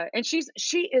 And she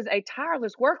is a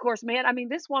tireless workhorse, man. I mean,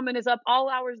 this woman is up all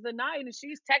hours of the night and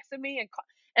she's texting me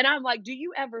and I'm like, do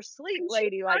you ever sleep, And she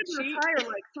lady? tried Like to retire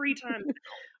like 3 times.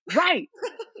 right.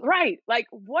 Right. Like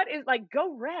what is like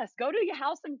go rest. Go to your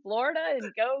house in Florida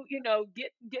and go,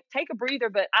 take a breather.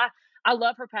 But I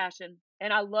love her passion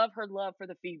and I love her love for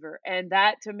the Fever. And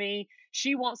that to me,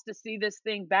 she wants to see this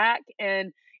thing back.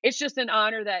 And it's just an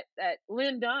honor that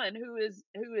Lynn Dunn, who is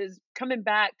coming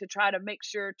back to try to make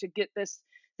sure to get this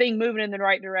thing moving in the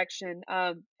right direction,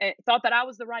 and thought that I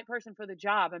was the right person for the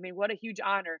job. I mean, what a huge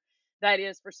honor that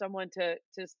is for someone to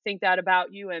think that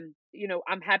about you. And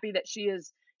I'm happy that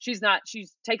she's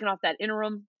taken off that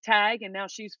interim tag, and now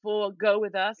she's full go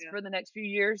with us Yeah. for the next few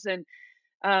years, and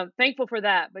thankful for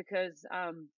that because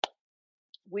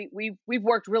we've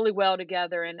worked really well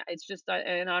together, and it's just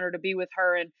an honor to be with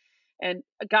her. And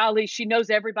golly, she knows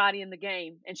everybody in the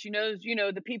game, and she knows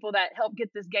the people that helped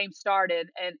get this game started,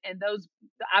 and those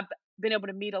I've been able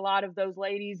to meet a lot of those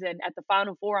ladies, and at the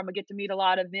Final Four, I'm gonna get to meet a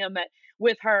lot of them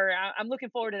with her. I'm looking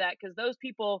forward to that because those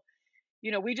people,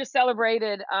 we just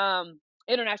celebrated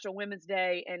International Women's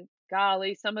Day, and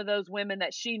golly, some of those women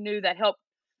that she knew that helped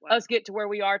Wow. us get to where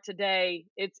we are today,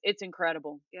 it's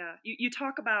incredible. Yeah. You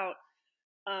talk about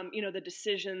the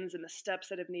decisions and the steps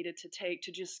that have needed to take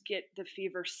to just get the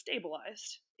Fever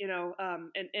stabilized,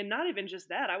 and not even just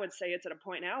that. I would say it's at a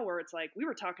point now where it's like we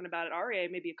were talking about at RA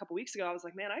maybe a couple weeks ago. I was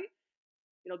like, man,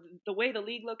 the way the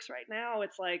league looks right now,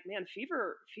 it's like, man,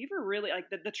 Fever really, like,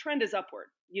 the trend is upward,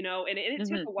 and it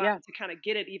took a while Yeah. to kind of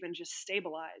get it even just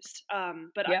stabilized.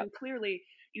 But I Yep. mean, clearly,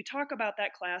 you talk about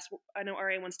that class. I know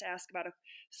RA wants to ask about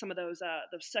some of those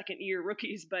second year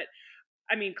rookies, but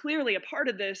I mean, clearly a part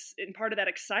of this and part of that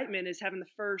excitement is having the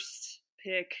first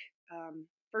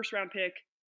round pick,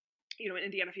 in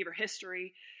Indiana Fever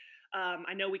history.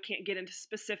 I know we can't get into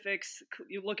specifics.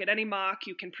 You look at any mock,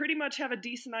 you can pretty much have a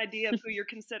decent idea of who you're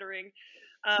considering.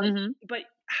 Hmm. But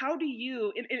how do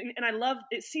you, and I love,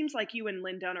 it seems like you and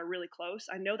Lynn Dunn are really close.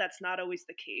 I know that's not always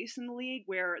the case in the league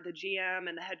where the GM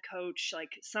and the head coach, like,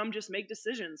 some just make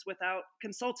decisions without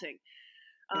consulting,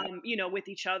 with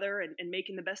each other, and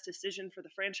making the best decision for the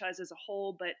franchise as a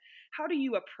whole. But how do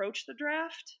you approach the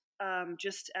draft,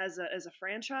 just as a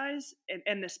franchise,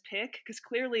 and this pick? Because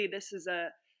clearly this is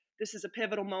a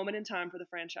pivotal moment in time for the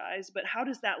franchise. But how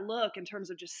does that look in terms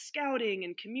of just scouting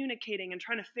and communicating and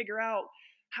trying to figure out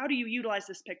how do you utilize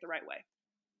this pick the right way?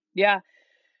 Yeah.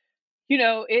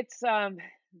 It's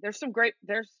there's some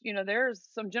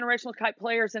generational type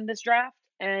players in this draft,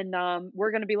 and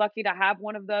we're going to be lucky to have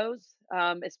one of those,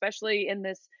 especially in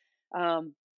this.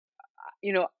 Um,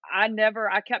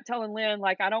 I kept telling Lynn,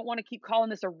 like, I don't want to keep calling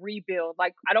this a rebuild.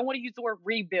 Like, I don't want to use the word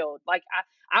rebuild. Like,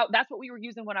 that's what we were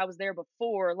using when I was there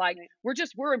before. Like, Right.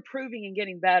 we're improving and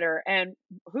getting better. And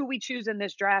who we choose in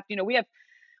this draft,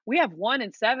 we have 1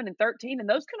 and 7 and 13, and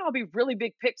those can all be really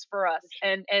big picks for us For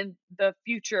sure. and the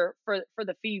future for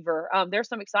the Fever. There's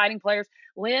some exciting players.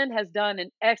 Lynn has done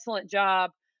an excellent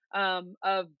job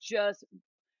of just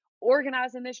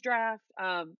organizing this draft,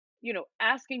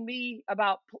 asking me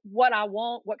about what I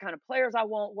want, what kind of players I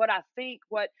want, what I think,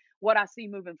 what I see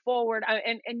moving forward.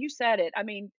 And you said it. I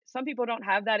mean, some people don't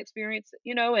have that experience,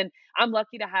 and I'm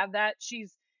lucky to have that.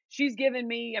 She's given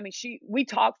me. I mean, we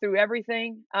talk through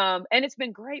everything, and it's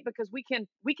been great because we can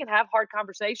have hard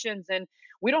conversations, and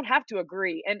we don't have to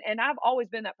agree. And I've always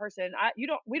been that person.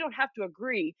 We don't have to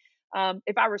agree.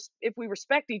 If we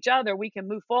respect each other, we can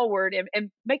move forward and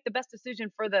make the best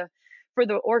decision for the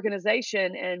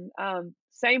organization. And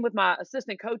same with my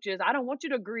assistant coaches. I don't want you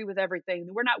to agree with everything.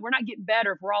 We're not getting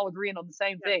better if we're all agreeing on the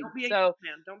same Yeah, thing. don't be a yes So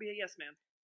man. Don't be a yes man.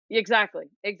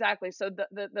 exactly. So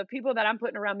the people that I'm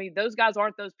putting around me, those guys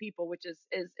aren't those people, which is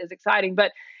exciting.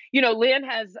 But Lynn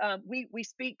has we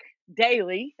speak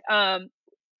daily,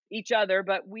 each other,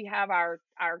 but we have our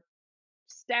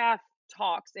staff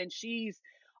talks, and she's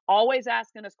always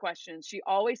asking us questions. She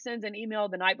always sends an email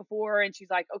the night before, and she's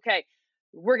like, okay,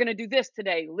 we're going to do this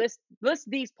today. List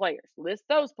these players, list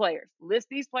those players, list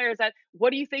these players. That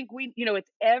What do you think?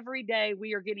 It's every day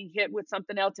we are getting hit with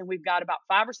something else, and we've got about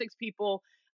 5 or 6 people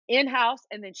in house,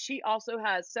 and then she also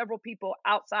has several people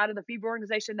outside of the FIBA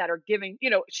organization that are giving,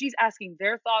 she's asking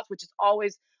their thoughts, which is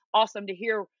always awesome to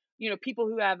hear, people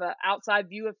who have an outside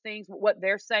view of things, what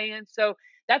they're saying. So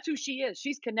that's who she is.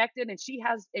 She's connected, and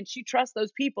she trusts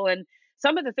those people. And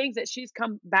some of the things that she's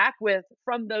come back with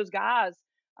from those guys,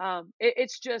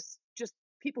 it's just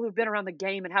people who've been around the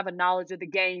game and have a knowledge of the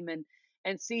game,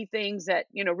 and see things that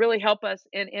really help us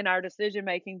in our decision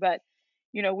making. But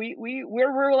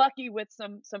we're lucky with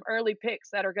some early picks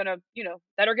that are gonna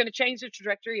change the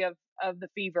trajectory of the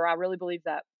Fever. I really believe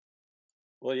that.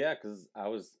 Well, yeah, because I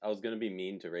was gonna be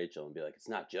mean to Rachel and be like, it's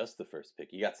not just the first pick.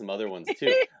 You got some other ones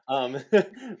too. Um,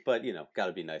 but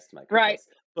gotta be nice to my Right. co-hosts.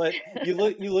 But you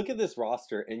look at this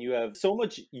roster and you have so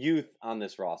much youth on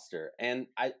this roster, and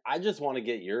I just want to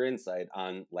get your insight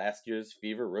on last year's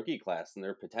Fever rookie class and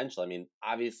their potential. I mean,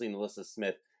 obviously Melissa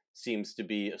Smith seems to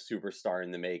be a superstar in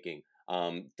the making.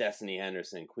 Destiny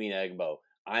Henderson, Queen Egbo.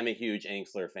 I'm a huge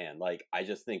Angsler fan. Like, I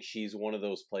just think she's one of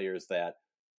those players that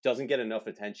doesn't get enough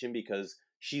attention because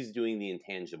she's doing the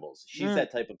intangibles. She's Mm.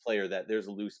 that type of player that there's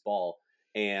a loose ball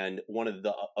and one of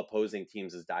the opposing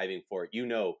teams is diving for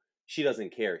it. She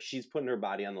doesn't care. She's putting her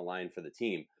body on the line for the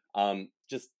team.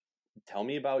 Just Tell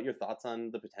me about your thoughts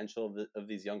on the potential of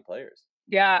these young players.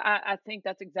 Yeah, I think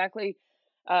that's exactly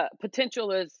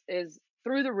potential is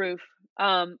through the roof.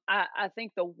 I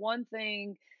think the one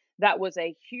thing that was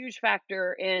a huge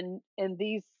factor in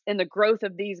the growth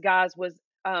of these guys was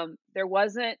there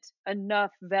wasn't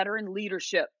enough veteran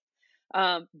leadership,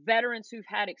 veterans who've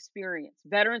had experience,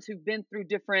 veterans who've been through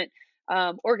different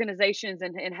organizations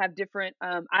and have different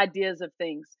ideas of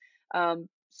things.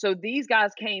 So these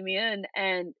guys came in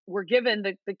and were given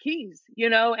the keys,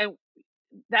 and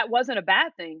that wasn't a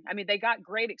bad thing. I mean, they got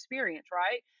great experience,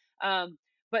 right?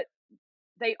 But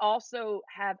they also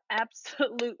have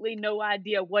absolutely no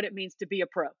idea what it means to be a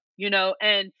pro,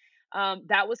 and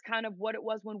that was kind of what it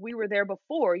was when we were there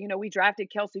before. We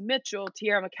drafted Kelsey Mitchell,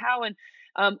 Tierra McCowan.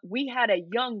 We had a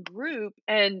young group,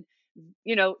 and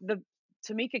the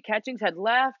Tamika Catchings had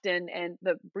left, and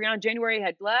the Breon January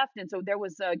had left, and so there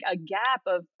was a gap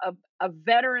of a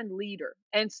veteran leader,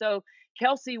 and so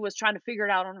Kelsey was trying to figure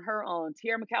it out on her own.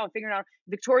 Tierra McCowan figuring it out.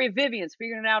 Victoria Vivian's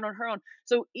figuring it out on her own.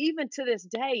 So even to this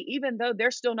day, even though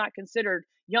they're still not considered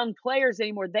young players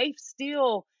anymore, they've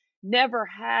still never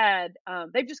had.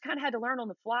 They've just kind of had to learn on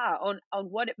the fly on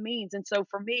what it means. And so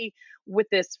for me, with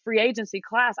this free agency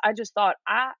class, I just thought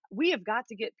we have got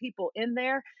to get people in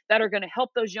there that are going to help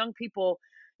those young people,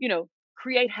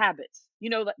 create habits.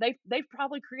 That they've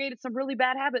probably created some really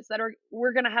bad habits that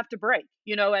we're going to have to break.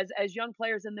 As young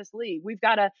players in this league, we've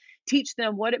got to teach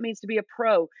them what it means to be a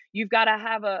pro. You've got to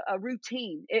have a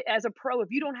routine as a pro. If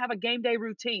you don't have a game day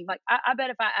routine, like I bet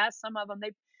if I asked some of them,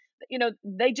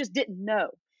 they just didn't know.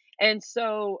 And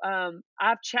so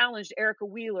I've challenged Erica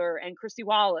Wheeler and Christy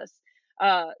Wallace,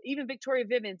 even Victoria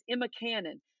Vivens, Emma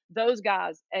Cannon, those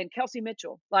guys, and Kelsey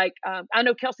Mitchell. Like I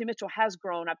know Kelsey Mitchell has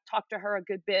grown. I've talked to her a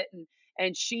good bit,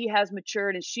 and she has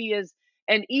matured, and she is.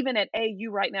 And even at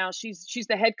AU right now, she's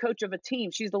the head coach of a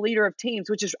team. She's the leader of teams,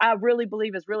 which is I really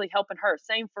believe is really helping her.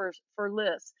 Same for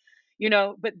Liz,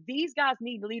 But these guys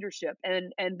need leadership,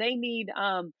 and they need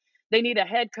a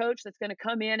head coach that's going to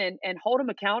come in and hold them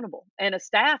accountable, and a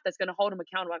staff that's going to hold them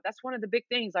accountable. That's one of the big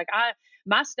things. Like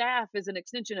my staff is an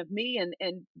extension of me, and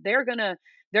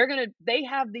they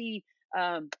have the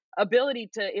ability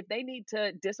to, if they need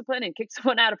to discipline and kick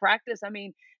someone out of practice. I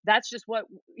mean, that's just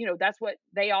that's what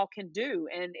they all can do,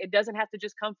 and it doesn't have to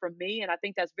just come from me. And I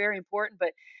think that's very important.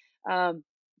 But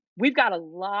we've got a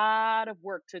lot of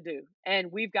work to do,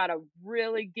 and we've got to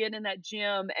really get in that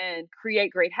gym and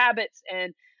create great habits.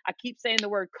 And I keep saying the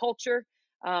word culture.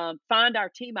 Find our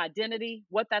team identity,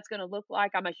 what that's going to look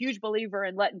like. I'm a huge believer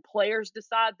in letting players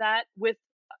decide that with,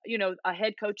 a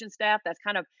head coaching staff that's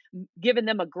kind of giving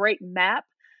them a great map.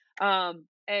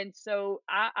 And so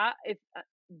if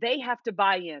they have to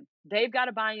buy in, they've got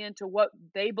to buy into what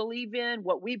they believe in,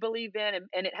 what we believe in,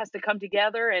 and it has to come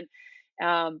together.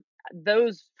 And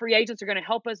those free agents are going to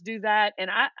help us do that. And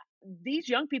these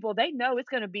young people, they know it's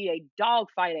going to be a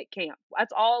dogfight at camp.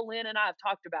 That's all Lynn and I have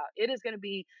talked about. It is going to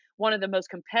be one of the most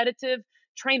competitive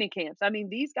training camps. I mean,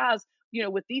 these guys,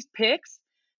 with these picks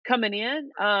coming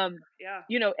in,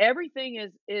 yeah, everything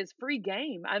is free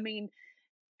game. I mean,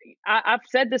 I've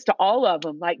said this to all of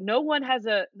them. Like no one's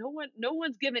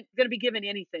going to be given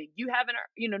anything. You haven't,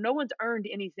 no one's earned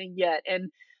anything yet.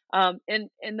 And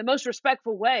in the most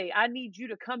respectful way, I need you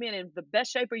to come in the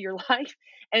best shape of your life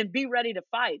and be ready to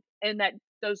fight. And that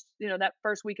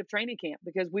first week of training camp,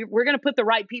 because we're going to put the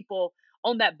right people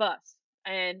on that bus.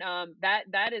 And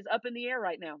that is up in the air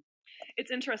right now.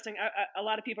 It's interesting. A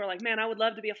lot of people are like, man, I would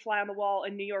love to be a fly on the wall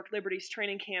in New York Liberty's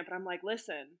training camp. And I'm like,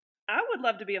 listen, I would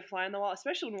love to be a fly on the wall,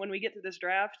 especially when we get to this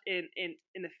draft in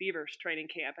the Fevers training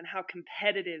camp and how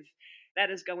competitive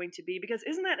that is going to be. Because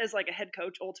isn't that, as like a head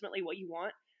coach, ultimately what you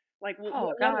want? Like, Oh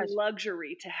what a gosh.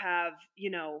 luxury to have,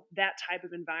 that type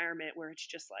of environment where it's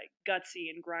just like gutsy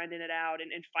and grinding it out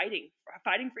and fighting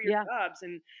for your Yeah. jobs.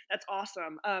 And that's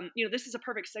awesome. This is a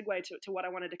perfect segue to what I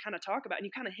wanted to kind of talk about. And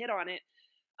you kind of hit on it.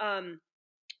 Um,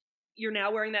 you're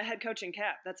now wearing that head coaching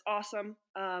cap. That's awesome.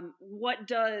 What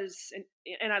does,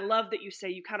 and I love that you say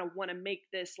you kind of want to make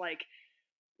this like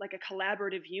a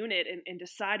collaborative unit and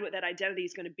decide what that identity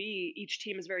is going to be. Each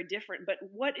team is very different, but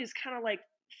what is kind of like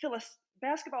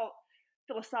basketball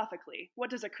philosophically, what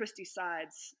does a Christie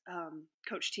Sides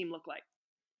coach team look like?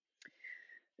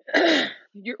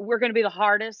 We're going to be the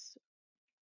hardest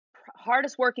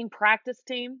working practice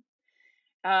team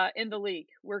in the league.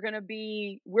 We're going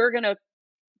to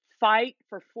fight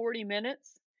for 40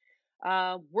 minutes.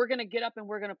 We're going to get up and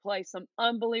we're going to play some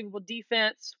unbelievable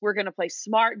defense. We're going to play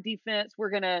smart defense.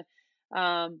 We're going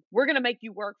to make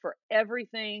you work for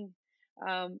everything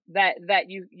that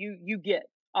you get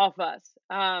off us.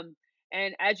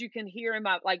 And as you can hear in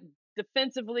my, like,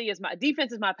 defensively is my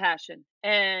defense is my passion,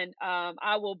 and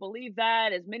I will believe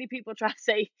that as many people try to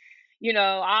say,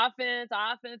 offense,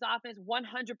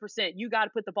 100%. You got to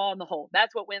put the ball in the hole.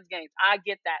 That's what wins games. I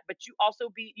get that, but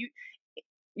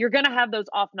you're going to have those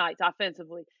off nights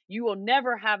offensively. You will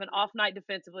never have an off night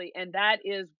defensively, and that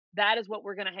is what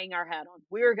we're going to hang our hat on.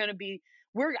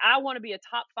 I want to be a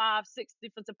top 5, 6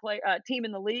 defensive team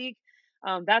in the league.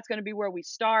 That's going to be where we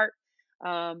start.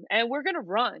 And we're going to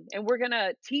run, and we're going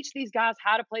to teach these guys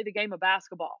how to play the game of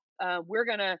basketball. We're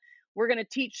going to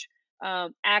teach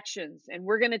actions, and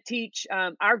we're going to teach.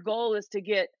 Our goal is to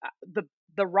get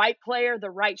the right player, the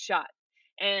right shot,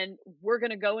 and we're going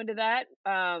to go into that.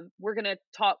 We're going to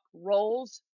talk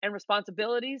roles and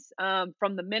responsibilities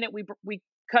from the minute we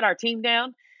cut our team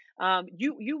down.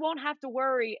 You won't have to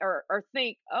worry or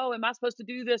think, oh, am I supposed to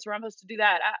do this or I'm supposed to do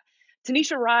that?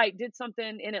 Tanisha Wright did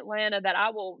something in Atlanta that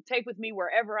I will take with me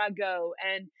wherever I go,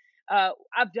 and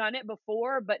I've done it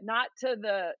before, but not to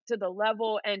the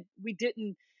level. And we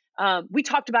didn't. We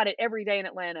talked about it every day in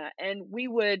Atlanta, and we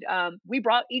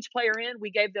brought each player in.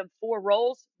 We gave them 4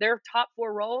 roles, their top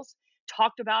 4 roles.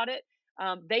 Talked about it.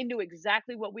 They knew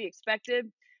exactly what we expected.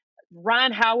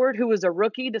 Ryan Howard, who was a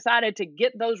rookie, decided to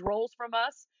get those roles from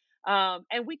us.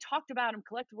 And we talked about them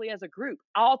collectively as a group,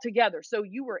 all together. So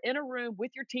you were in a room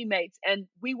with your teammates, and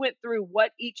we went through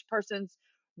what each person's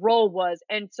role was.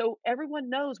 And so everyone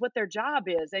knows what their job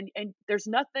is, and there's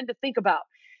nothing to think about.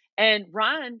 And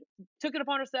Ryan took it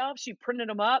upon herself. She printed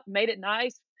them up, made it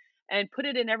nice, and put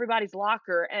it in everybody's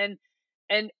locker. And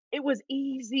it was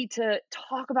easy to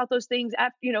talk about those things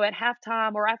at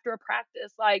halftime or after a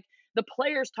practice. Like, the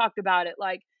players talked about it,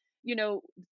 like, you know,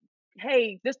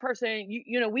 hey, this person,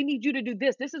 we need you to do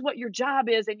this. This is what your job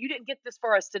is. And you didn't get this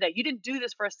for us today. You didn't do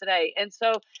this for us today. And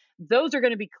so those are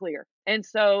going to be clear. And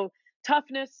so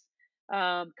toughness,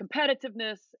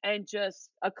 competitiveness, and just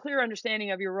a clear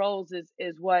understanding of your roles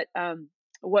is what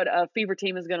a Fever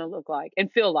team is going to look like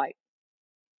and feel like.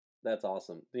 That's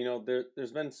awesome.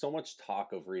 There's been so much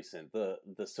talk of recent the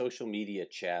social media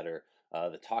chatter,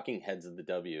 the talking heads of the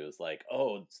W is like,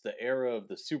 oh, it's the era of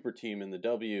the super team in the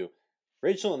W.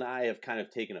 Rachel and I have kind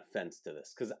of taken offense to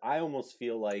this because I almost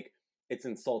feel like it's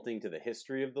insulting to the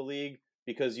history of the league,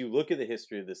 because you look at the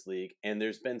history of this league and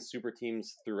there's been super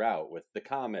teams throughout, with the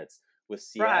Comets, with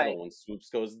Right. Seattle, and Swoops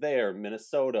goes there,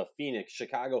 Minnesota, Phoenix,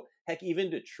 Chicago, heck,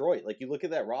 even Detroit. Like, you look at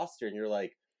that roster and you're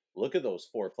like, look at those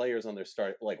 4 players on their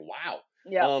start. Like, wow.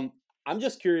 Yeah. I'm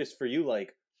just curious for you,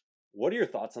 like, what are your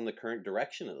thoughts on the current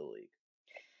direction of the league?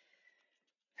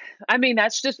 I mean,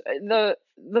 that's just the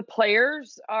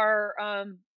players are.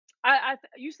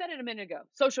 You said it a minute ago.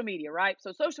 Social media, right?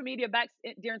 So social media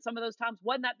during some of those times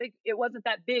wasn't that big. It wasn't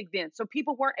that big then. So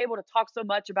people weren't able to talk so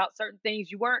much about certain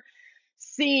things. You weren't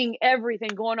seeing everything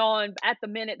going on at the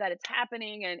minute that it's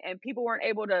happening, and people weren't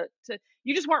able to.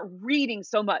 You just weren't reading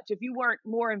so much if you weren't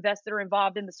more invested or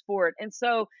involved in the sport. And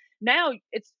so now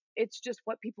it's just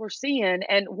what people are seeing,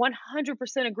 and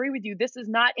 100% agree with you. This is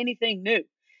not anything new,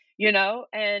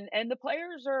 and the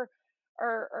players are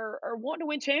wanting to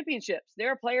win championships.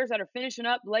 There are players that are finishing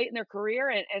up late in their career,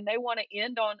 and they want to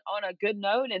end on a good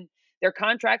note, and their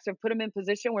contracts have put them in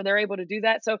position where they're able to do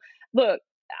that. So look,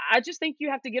 I just think you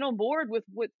have to get on board with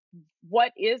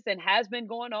what is and has been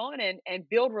going on, and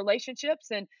build relationships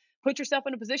and put yourself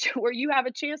in a position where you have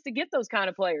a chance to get those kind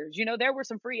of players. There were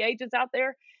some free agents out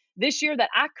there this year that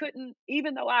I couldn't,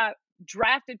 even though I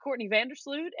drafted Courtney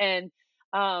Vandersloot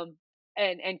um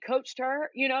and coached her,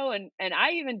 and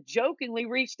I even jokingly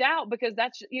reached out because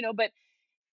but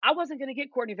I wasn't going to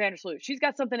get Courtney Vandersloot. She's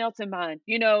got something else in mind,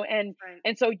 and Right.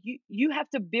 and so you have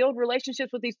to build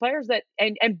relationships with these players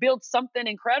and build something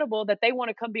incredible that they want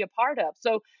to come be a part of.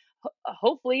 So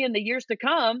hopefully in the years to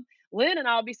come, Lynn and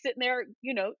I'll be sitting there,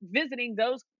 visiting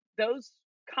those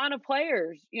kind of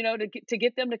players, to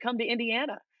get them to come to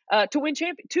Indiana to win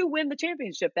the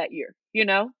championship that year.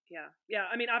 Yeah. Yeah.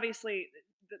 I mean, obviously,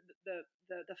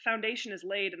 the foundation is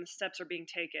laid and the steps are being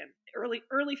taken.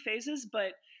 Early phases,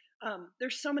 but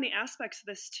there's so many aspects of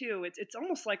this too. It's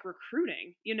almost like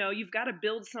recruiting. You've got to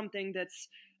build something that's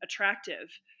attractive.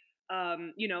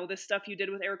 The stuff you did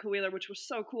with Erica Wheeler, which was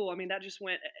so cool. I mean, that just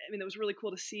went. I mean, it was really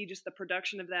cool to see just the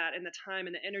production of that and the time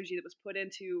and the energy that was put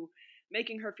into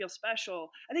making her feel special.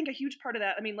 I think a huge part of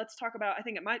that. I mean, let's talk about. I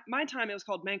think at my time it was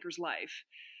called Manker's Life,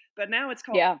 but now it's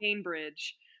called Yeah.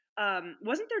 Cambridge.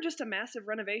 Wasn't there just a massive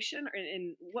renovation?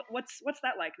 And what's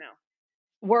that like now?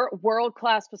 World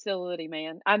class facility,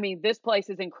 man. I mean, this place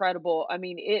is incredible. I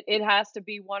mean, it has to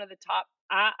be one of the top.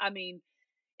 I mean,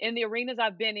 in the arenas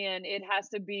I've been in, it has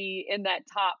to be in that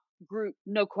top group,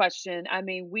 no question. I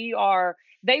mean,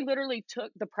 they literally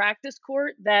took the practice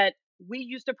court that we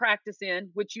used to practice in,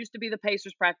 which used to be the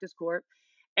Pacers practice court,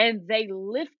 and they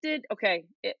lifted. Okay,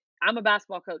 I'm a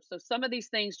basketball coach, so some of these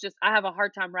things just I have a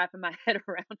hard time wrapping my head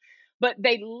around. But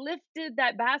they lifted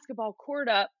that basketball court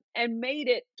up and made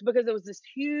it because it was this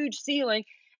huge ceiling,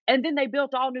 and then they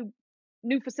built all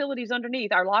new facilities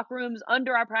underneath our locker rooms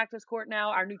under our practice court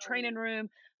now, our new training room,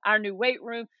 our new weight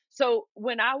room. So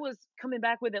when I was coming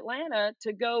back with Atlanta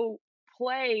to go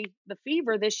play the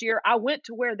Fever this year, I went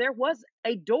to where there was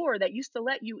a door that used to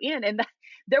let you in, and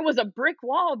there was a brick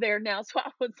wall there now. So I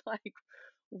was like,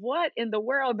 what in the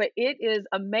world? But it is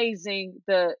amazing,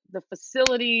 the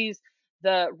facilities,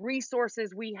 the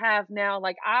resources we have now.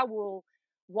 Like I will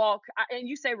and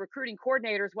you say recruiting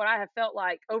coordinators, what I have felt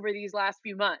like over these last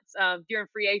few months during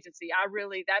free agency.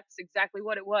 That's exactly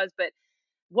what it was. But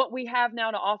what we have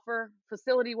now to offer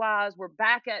facility wise, we're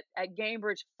back at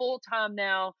Gainbridge full time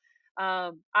now.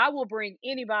 I will bring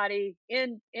anybody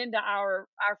into our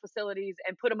facilities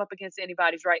and put them up against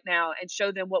anybody's right now and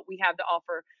show them what we have to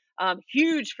offer.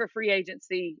 Huge for free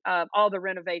agency, all the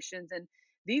renovations, and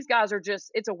these guys are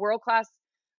it's a world class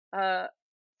uh,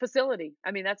 facility.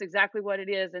 I mean, that's exactly what it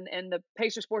is. And the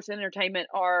Pacer Sports and Entertainment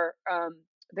are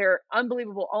they're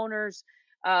unbelievable owners.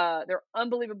 They're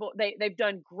unbelievable. They've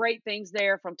done great things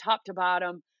there from top to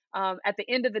bottom. At the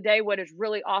end of the day, what is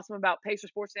really awesome about Pacer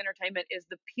Sports and Entertainment is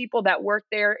the people that work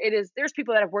there. There's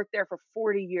people that have worked there for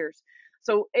 40 years.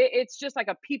 So it's just like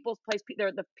a people's place.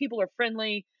 The people are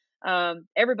friendly.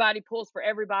 Everybody pulls for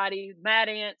everybody. Mad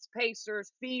Ants,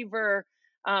 Pacers, Fever,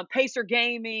 Pacer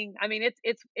Gaming. I mean,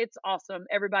 it's awesome.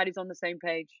 Everybody's on the same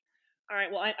page. All right.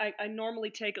 Well, I normally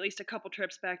take at least a couple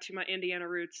trips back to my Indiana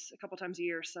roots a couple times a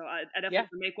year. So I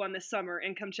definitely make one this summer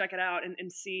and come check it out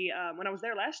and see. When I was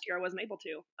there last year, I wasn't able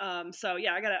to. So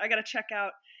yeah, I gotta check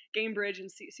out Gainbridge and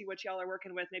see what y'all are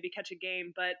working with. Maybe catch a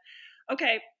game. But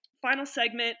okay, final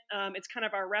segment. It's kind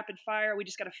of our rapid fire. We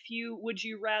just got a few. Would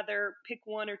you rather pick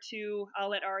one or two? I'll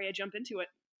let Aria jump into it.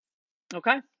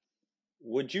 Okay.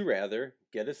 Would you rather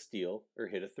get a steal or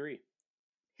hit a three?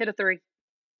 Hit a three.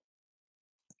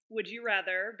 Would you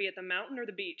rather be at the mountain or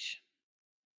the beach?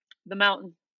 The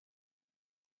mountain.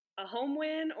 A home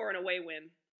win or an away win?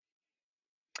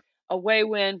 Away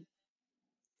win.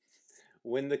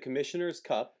 Win the Commissioner's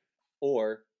Cup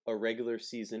or a regular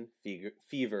season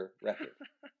fever record?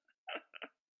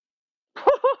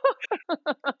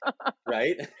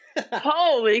 Right?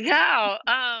 Holy cow.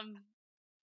 A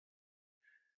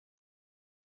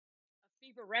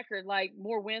fever record, like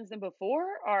more wins than before,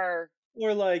 or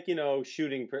like,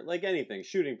 shooting like anything,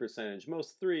 shooting percentage,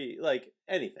 most three, like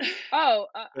anything. Oh,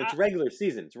 it's regular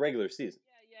season. It's regular season.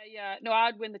 Yeah. No,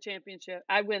 I'd win the championship.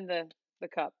 I'd win the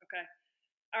cup. Okay.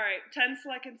 All right. 10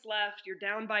 seconds left. You're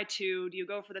down by 2. Do you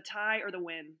go for the tie or the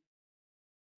win?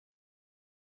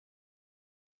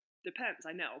 Depends,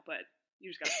 I know, but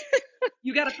you just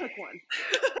gotta pick one.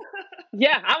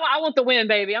 Yeah, I want the win,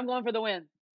 baby. I'm going for the win.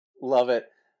 Love it.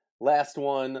 Last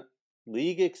one: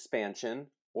 league expansion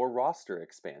or roster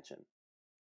expansion?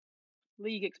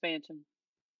 League expansion.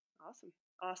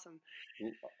 Awesome.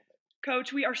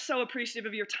 Coach, we are so appreciative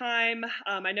of your time.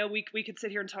 I know we could sit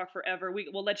here and talk forever.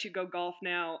 We'll let you go golf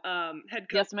now. Head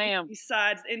coach. Yes, ma'am.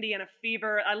 Besides Indiana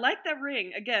Fever, I like that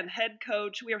ring. Again, head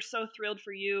coach. We are so thrilled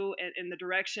for you and in the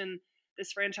direction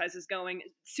this franchise is going.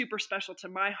 Super special to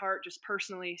my heart, just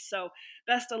personally. So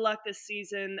best of luck this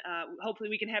season. Hopefully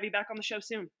we can have you back on the show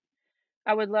soon.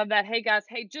 I would love that. Hey guys,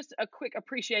 just a quick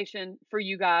appreciation for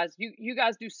you guys. You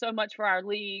guys do so much for our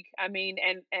league. I mean,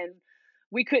 and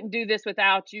we couldn't do this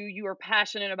without you. You are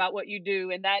passionate about what you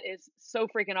do, and that is so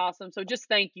freaking awesome. So just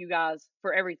thank you guys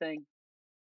for everything.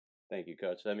 Thank you,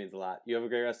 Coach. That means a lot. You have a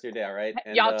great rest of your day, all right?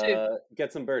 And, y'all too.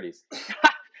 Get some birdies.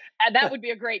 That would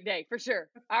be a great day for sure.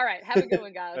 All right. Have a good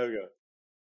one, guys. Have a good one.